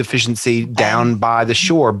deficiency down by the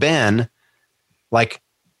shore, Ben, like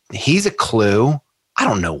he's a clue. I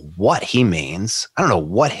don't know what he means. I don't know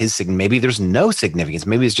what maybe there's no significance.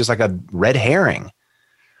 Maybe it's just like a red herring.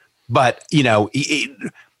 But, you know, he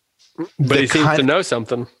seems to know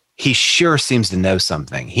something. He sure seems to know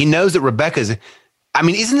something. He knows that Rebecca's, I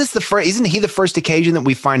mean, isn't he the first occasion that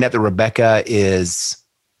we find out that Rebecca is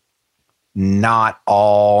not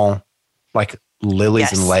all like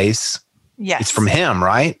lilies and lace? Yes. It's from him,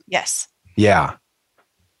 right? Yes. Yeah.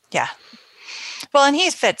 Yeah. Well, and he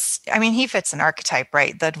fits an archetype,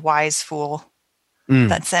 right? The wise fool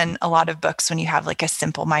that's in a lot of books when you have like a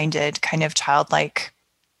simple-minded kind of childlike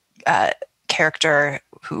character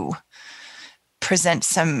who presents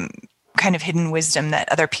some kind of hidden wisdom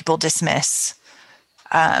that other people dismiss.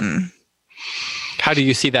 How do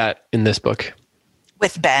you see that in this book?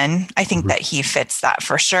 With Ben, I think that he fits that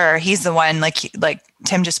for sure. He's the one, like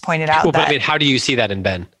Tim just pointed out. Well, but I mean, how do you see that in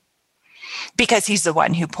Ben? Because he's the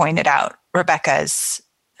one who pointed out Rebecca's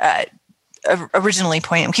originally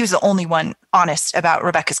pointed. He was the only one honest about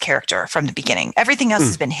Rebecca's character from the beginning. Everything else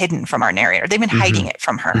has been hidden from our narrator. They've been hiding it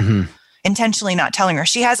from her, intentionally not telling her.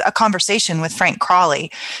 She has a conversation with Frank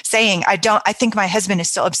Crawley saying, I think my husband is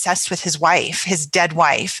still obsessed with his wife, his dead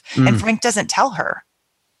wife. And Frank doesn't tell her.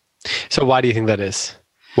 So why do you think that is?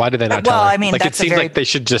 Why do they not tell her? Well, I mean, like, it seems like they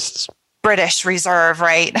should just... British reserve,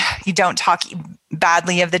 right? You don't talk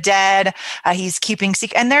badly of the dead. He's keeping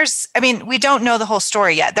secret. And we don't know the whole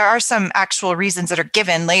story yet. There are some actual reasons that are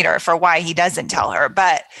given later for why he doesn't tell her,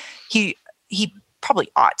 but he probably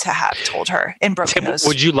ought to have told her and broken those.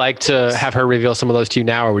 Would you like to have her reveal some of those to you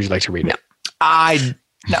now, or would you like to read it?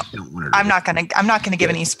 No, I'm not going to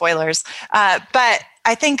give any spoilers. But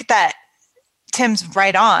I think that Tim's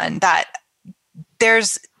right on that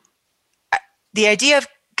there's the idea of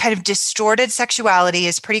kind of distorted sexuality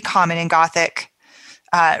is pretty common in Gothic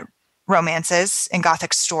romances and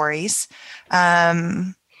Gothic stories.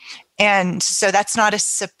 And so that's not a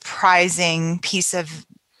surprising piece of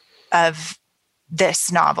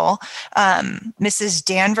this novel. Mrs.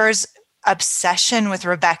 Danvers' obsession with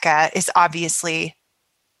Rebecca is obviously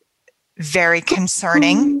very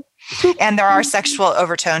concerning. And there are sexual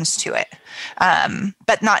overtones to it,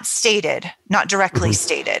 but not directly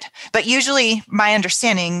stated. But usually my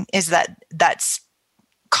understanding is that that's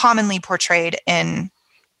commonly portrayed in,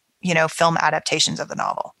 film adaptations of the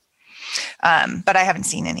novel. But I haven't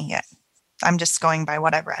seen any yet. I'm just going by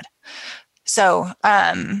what I've read. So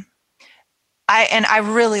I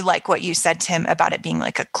really like what you said, Tim, about it being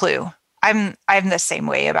like a clue. I'm the same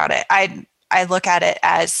way about it. I look at it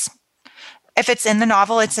as, if it's in the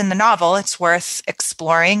novel, it's in the novel. It's worth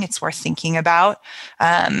exploring. It's worth thinking about.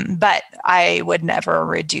 But I would never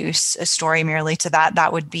reduce a story merely to that.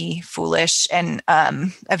 That would be foolish and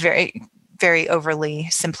a very, very overly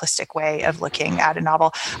simplistic way of looking at a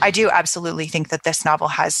novel. I do absolutely think that this novel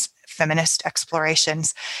has feminist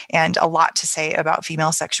explorations and a lot to say about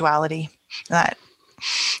female sexuality. That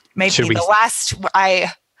maybe the last.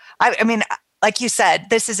 I mean, like you said,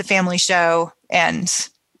 this is a family show, and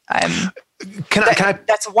Can I?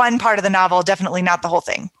 That's one part of the novel, definitely not the whole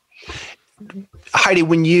thing. Heidi,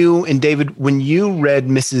 when you read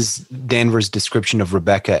Mrs. Danvers' description of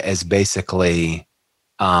Rebecca as basically,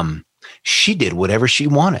 she did whatever she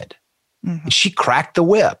wanted. Mm-hmm. She cracked the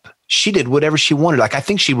whip. She did whatever she wanted. Like, I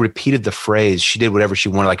think she repeated the phrase, she did whatever she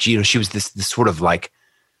wanted. Like, she was this sort of like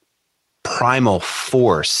primal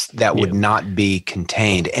force that would not be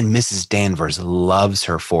contained. And Mrs. Danvers loves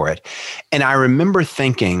her for it. And I remember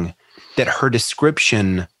thinking that her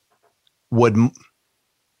description would,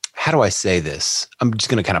 how do I say this? I'm just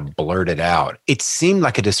going to kind of blurt it out. It seemed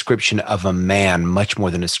like a description of a man much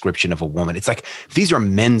more than a description of a woman. It's like these are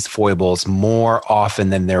men's foibles more often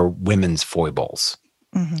than they're women's foibles.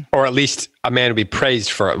 Mm-hmm. Or at least a man would be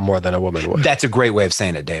praised for it more than a woman would. That's a great way of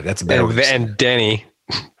saying it, Dave. That's a better way of saying it. And Danny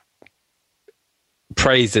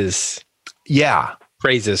praises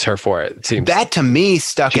her for it. It seems that to me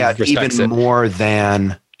stuck out even more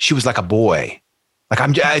than she was like a boy. Like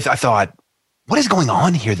I thought, what is going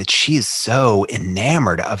on here that she is so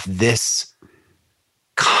enamored of this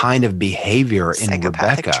kind of behavior in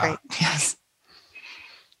Rebecca? Trait. Yes.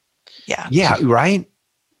 Yeah. Yeah. Right.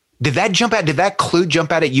 Did that jump out? Did that clue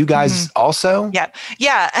jump out at you guys also? Yeah.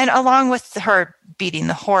 Yeah. And along with her beating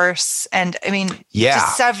the horse and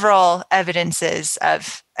just several evidences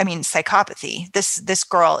of, psychopathy. This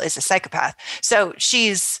girl is a psychopath. So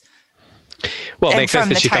she's, well, it makes sense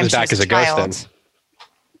that she comes back as a ghost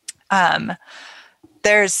then.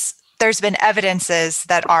 There's been evidences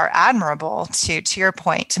that are admirable to your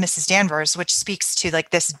point, to Mrs. Danvers, which speaks to like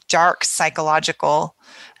this dark psychological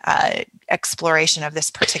exploration of this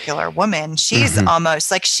particular woman. She's almost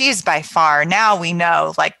like she's by far, now we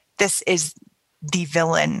know, like this is the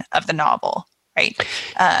villain of the novel, right?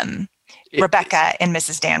 Rebecca and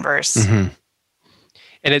Mrs. Danvers. And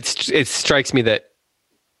it strikes me that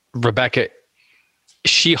Rebecca,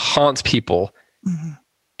 she haunts people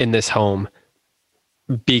in this home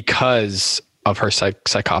because of her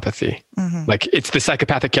psychopathy. Like it's the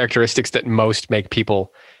psychopathic characteristics that most make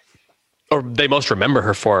people, or they most remember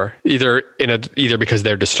her for, either because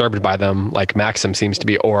they're disturbed by them, like Maxim seems to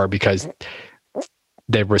be, or because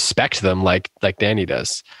they respect them, like Danny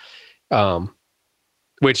does,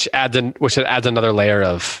 which adds another layer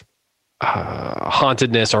of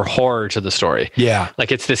hauntedness or horror to the story. Yeah,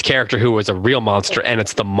 like it's this character who was a real monster, and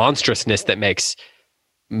it's the monstrousness that makes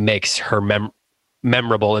her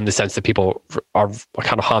memorable in the sense that people are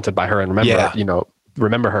kind of haunted by her and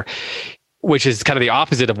remember her, which is kind of the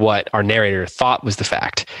opposite of what our narrator thought was the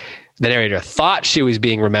fact. The narrator thought she was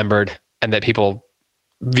being remembered and that people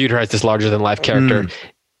viewed her as this larger than life character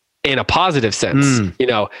in a positive sense.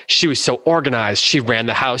 She was so organized. She ran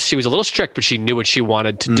the house. She was a little strict, but she knew what she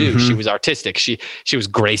wanted to do. She was artistic. She was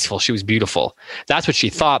graceful. She was beautiful. That's what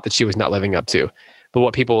she thought that she was not living up to. But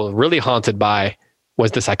what people were really haunted by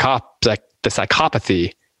was the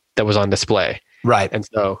psychopathy that was on display. Right. And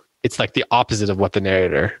so it's like the opposite of what the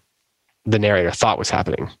narrator thought was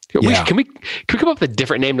happening. Can we come up with a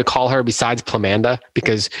different name to call her besides Plamanda?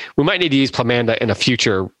 Because we might need to use Plamanda in a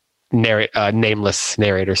future nameless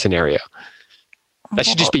narrator scenario. That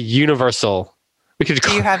should just be universal. We could.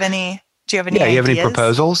 Do you have any? Yeah. You have any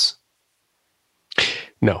proposals?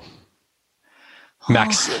 No.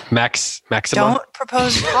 Maxima. Don't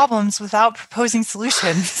propose problems without proposing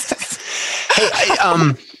solutions. Hey,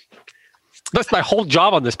 that's my whole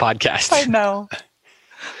job on this podcast. I know.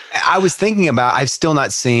 I was thinking about, I've still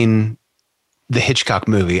not seen the Hitchcock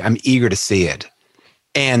movie. I'm eager to see it.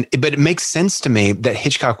 But it makes sense to me that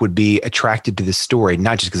Hitchcock would be attracted to this story,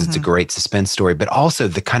 not just because it's a great suspense story, but also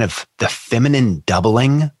the kind of the feminine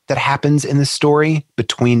doubling that happens in the story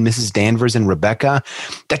between Mrs. Danvers and Rebecca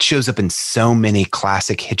that shows up in so many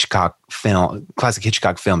classic Hitchcock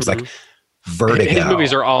films, like Vertigo. His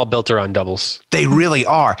movies are all built around doubles. They really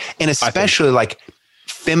are. And especially like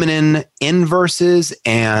feminine inverses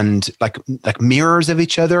and like mirrors of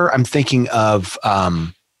each other. I'm thinking of,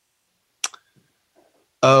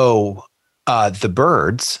 The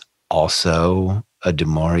Birds, also a Du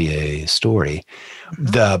Maurier story.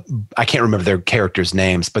 I can't remember their characters'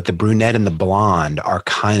 names, but the brunette and the blonde are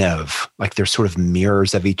kind of like, they're sort of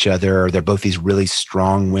mirrors of each other. They're both these really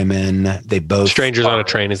strong women. They both Strangers on a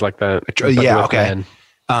Train is like that. Yeah. Okay.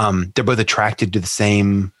 They're both attracted to the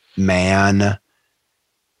same man.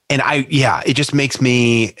 And it just makes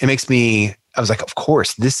me, I was like, of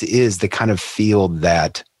course, this is the kind of field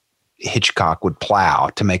that Hitchcock would plow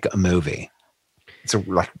to make a movie. It's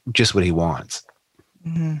like just what he wants.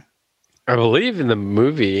 I believe in the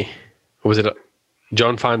movie, was it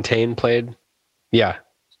Joan Fontaine played? Yeah.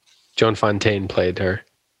 Joan Fontaine played her,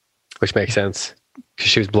 which makes sense because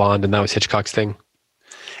she was blonde and that was Hitchcock's thing.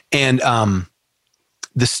 And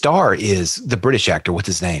the star is the British actor. What's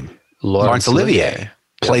his name? Laurence Olivier.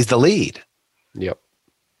 Plays the lead. Yep.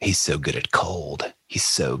 He's so good at cold.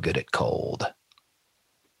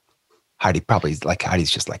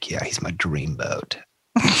 Heidi's just like, yeah, he's my dreamboat.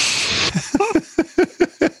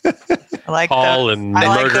 All and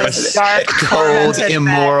murderous, dark, cold,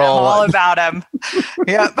 immoral. I'm all about him.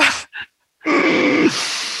 Yep.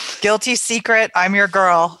 Guilty secret. I'm your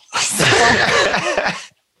girl. You're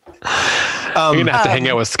gonna have to hang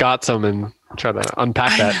out with Scott some and try to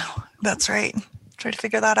unpack that. I know. That's right. Try to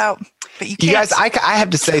figure that out, but you can't. You guys, I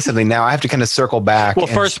have to say something now. I have to kind of circle back. Well,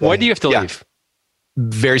 first, when do you have to leave?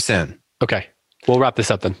 Very soon. Okay. We'll wrap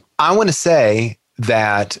this up then. I want to say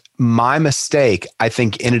that my mistake, I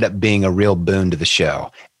think, ended up being a real boon to the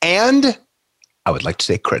show. And I would like to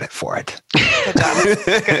take credit for it. Good job.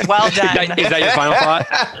 Good. Well done. Is that your final thought?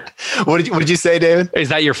 What did you say, David? Is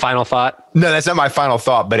that your final thought? No, that's not my final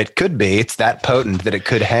thought, but it could be. It's that potent that it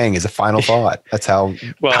could hang as a final thought. That's how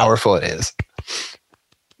powerful it is.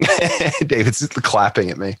 David's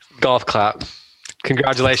clapping at me. Golf clap.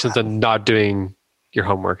 Congratulations on not doing your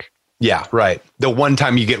homework. Yeah, right. The one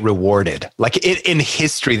time you get rewarded. Like in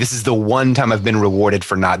history, this is the one time I've been rewarded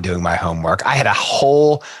for not doing my homework. I had a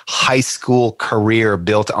whole high school career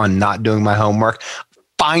built on not doing my homework.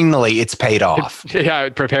 Finally, it's paid off. Yeah,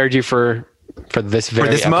 it prepared you for this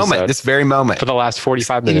very moment, this very moment. For the last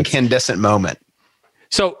 45 minutes. Incandescent moment.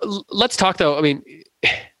 So let's talk though. I mean,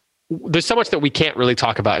 there's so much that we can't really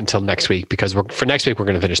talk about until next week because for next week, we're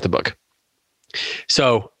going to finish the book.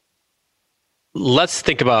 So let's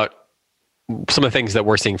think about some of the things that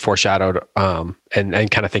we're seeing foreshadowed and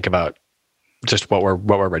kind of think about just what we're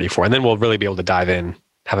ready for. And then we'll really be able to dive in,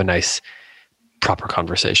 have a nice, proper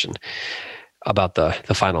conversation about the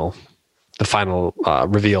final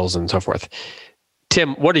reveals and so forth.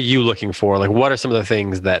 Tim, what are you looking for? Like, what are some of the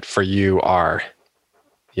things that for you are,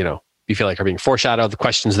 you feel like are being foreshadowed, the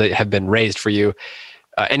questions that have been raised for you,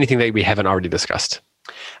 anything that we haven't already discussed?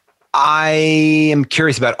 I am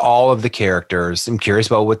curious about all of the characters. I'm curious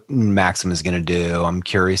about what Maxim is going to do. I'm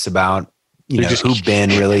curious about, who Ben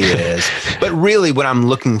really is. But really what I'm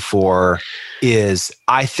looking for is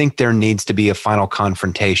I think there needs to be a final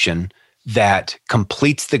confrontation that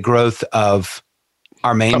completes the growth of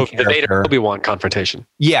our main character. The Vader Obi-Wan confrontation.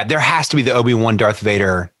 Yeah, there has to be the Obi-Wan Darth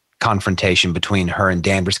Vader confrontation between her and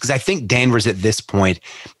Danvers, because I think Danvers at this point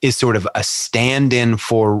is sort of a stand-in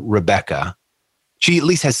for Rebecca. She at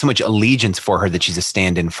least has so much allegiance for her that she's a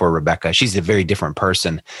stand-in for Rebecca. She's a very different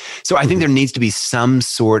person. So I think there needs to be some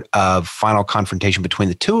sort of final confrontation between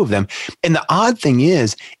the two of them. And the odd thing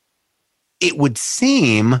is, it would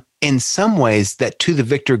seem in some ways that to the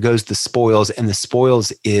victor goes the spoils, and the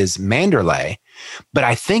spoils is Manderley. But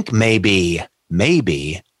I think maybe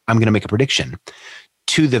I'm going to make a prediction.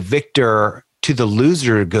 To the victor, to the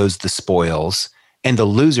loser goes the spoils, and the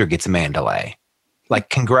loser gets Manderley. Like,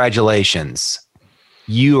 congratulations.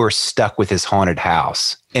 You are stuck with his haunted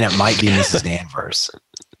house, and it might be Mrs. Danvers.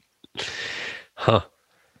 Huh.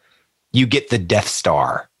 You get the Death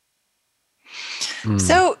Star.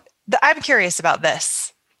 So I'm curious about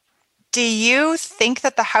this. Do you think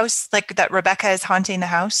that the house, like that Rebecca is haunting the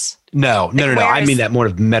house? No. I mean that more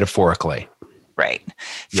metaphorically. Right.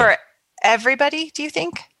 For everybody, do you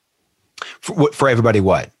think? For everybody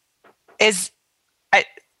what?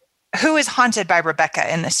 Who is haunted by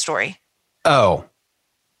Rebecca in this story? Oh,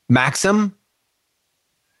 Maxim,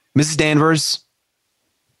 Mrs. Danvers.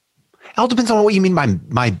 It all depends on what you mean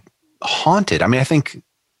by haunted. I mean, I think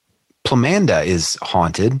Plamanda is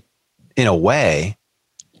haunted in a way,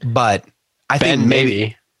 but I think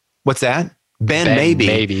maybe. What's that? Ben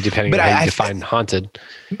maybe, depending on how you define haunted.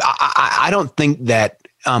 I don't think that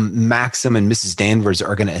Maxim and Mrs. Danvers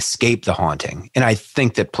are going to escape the haunting, and I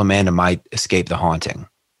think that Plamanda might escape the haunting.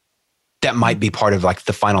 That might be part of like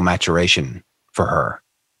the final maturation for her.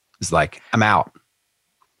 It's like, I'm out.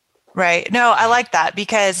 Right. No, I like that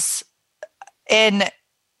because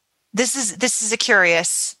this is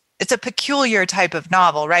it's a peculiar type of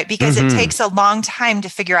novel, right? Because it takes a long time to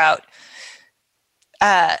figure out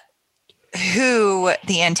who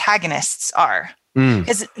the antagonists are.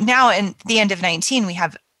 Because now in the end of 19, we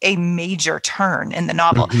have a major turn in the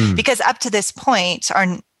novel. Because up to this point, our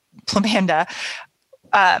Plamanda,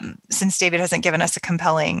 since David hasn't given us a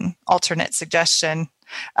compelling alternate suggestion,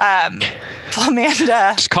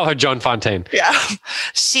 Plamanda, just call her Joan Fontaine. Yeah,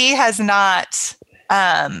 she has not.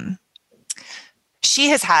 She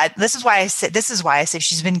has had. This is why I say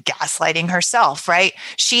she's been gaslighting herself. Right?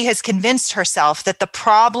 She has convinced herself that the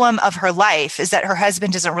problem of her life is that her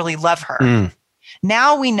husband doesn't really love her.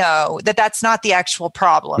 Now we know that that's not the actual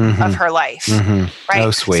problem of her life. Right?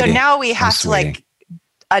 Oh, sweetie. So now we have to like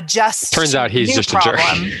adjust. Turns out he's just problem, a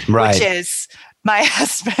jerk. Right. Which is my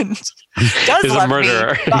husband does love me,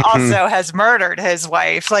 but also has murdered his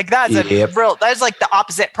wife. Like that's that's like the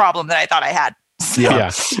opposite problem that I thought I had. So, yeah.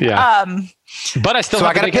 But I still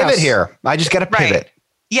I got to pivot here. I just got to pivot. Right.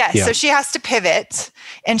 Yes. Yeah. So she has to pivot,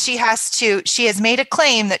 and she has made a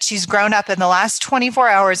claim that she's grown up in the last 24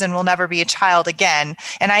 hours and will never be a child again.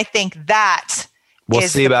 And I think that we'll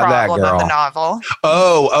see about that, girl. Of the novel.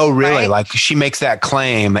 Oh, really? Right? Like she makes that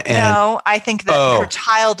claim, and no, I think that her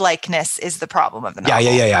childlikeness is the problem of the novel.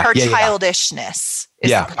 Yeah. Her childishness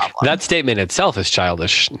is the problem. That statement itself is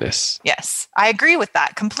childishness. Yes, I agree with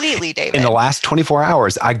that completely, David. In the last 24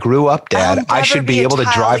 hours, I grew up, Dad. I should be able to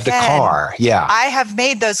drive the car. Yeah, I have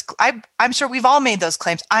made those. I'm sure we've all made those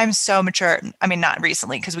claims. I'm so mature. I mean, not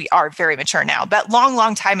recently because we are very mature now, but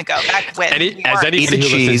long time ago, back when. Eat the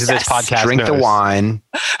cheese, this podcast drink the wine,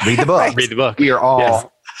 read the book. Right. Read the book. We are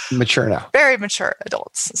all mature now. Very mature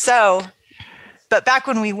adults. So, but back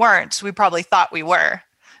when we weren't, we probably thought we were,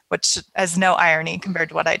 which has no irony compared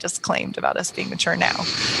to what I just claimed about us being mature now.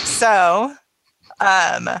 So,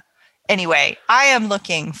 Anyway, I am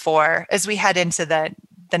looking for, as we head into the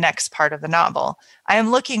next part of the novel, I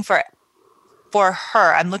am looking for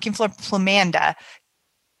her. I'm looking for Plumanda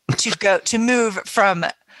to move from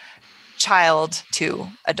child to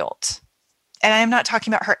adult. And I am not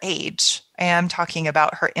talking about her age. I am talking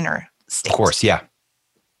about her inner state. Of course, yeah.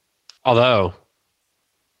 Although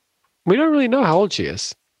we don't really know how old she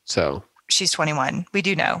is. So she's 21. We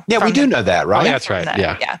do know. Yeah, we do know that, right? Oh, that's right.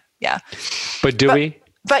 Yeah. But do we?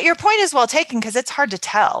 But your point is well taken because it's hard to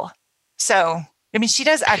tell. So, I mean, she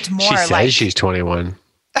does act more she says she's 21.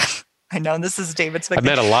 I know this is David's. I've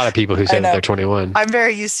met a lot of people who say that they're 21. I'm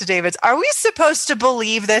very used to David's. Are we supposed to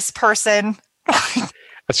believe this person?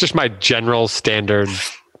 That's just my general standard,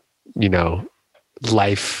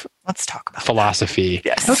 life. Let's talk about philosophy. That.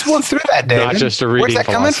 Yes. Let's walk through that, David. Not just a reading. Where's that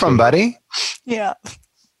coming from, buddy? Yeah.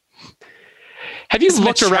 Have you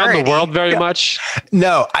looked around the world very much?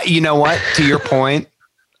 No. You know what? To your point,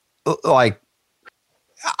 like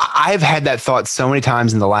I've had that thought so many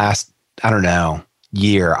times in the last,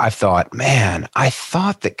 year. I've thought, man, I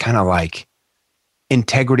thought that kind of like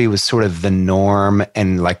integrity was sort of the norm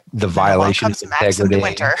and like the violation of integrity.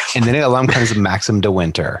 And then along comes Maxim de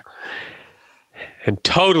Winter. And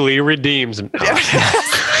totally redeems him.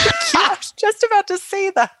 I was just about to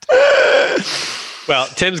say that. Well,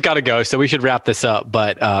 Tim's got to go, so we should wrap this up.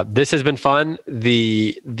 But this has been fun.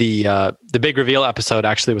 The big reveal episode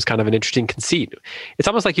actually was kind of an interesting conceit. It's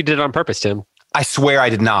almost like you did it on purpose, Tim. I swear I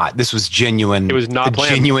did not. This was genuine. It was not a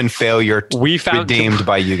genuine failure. Redeemed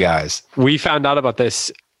by you guys. We found out about this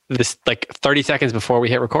like 30 seconds before we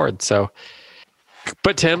hit record. So,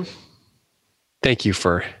 but Tim, thank you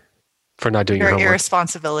for not doing your homework. Your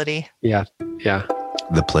responsibility. Yeah.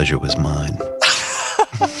 The pleasure was mine.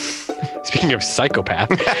 Speaking of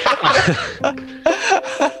psychopath.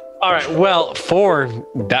 All right. Well, for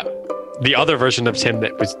the other version of Tim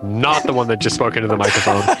that was not the one that just spoke into the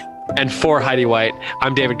microphone, and for Heidi White,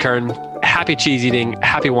 I'm David Kern. Happy cheese eating,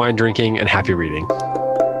 happy wine drinking, and happy reading.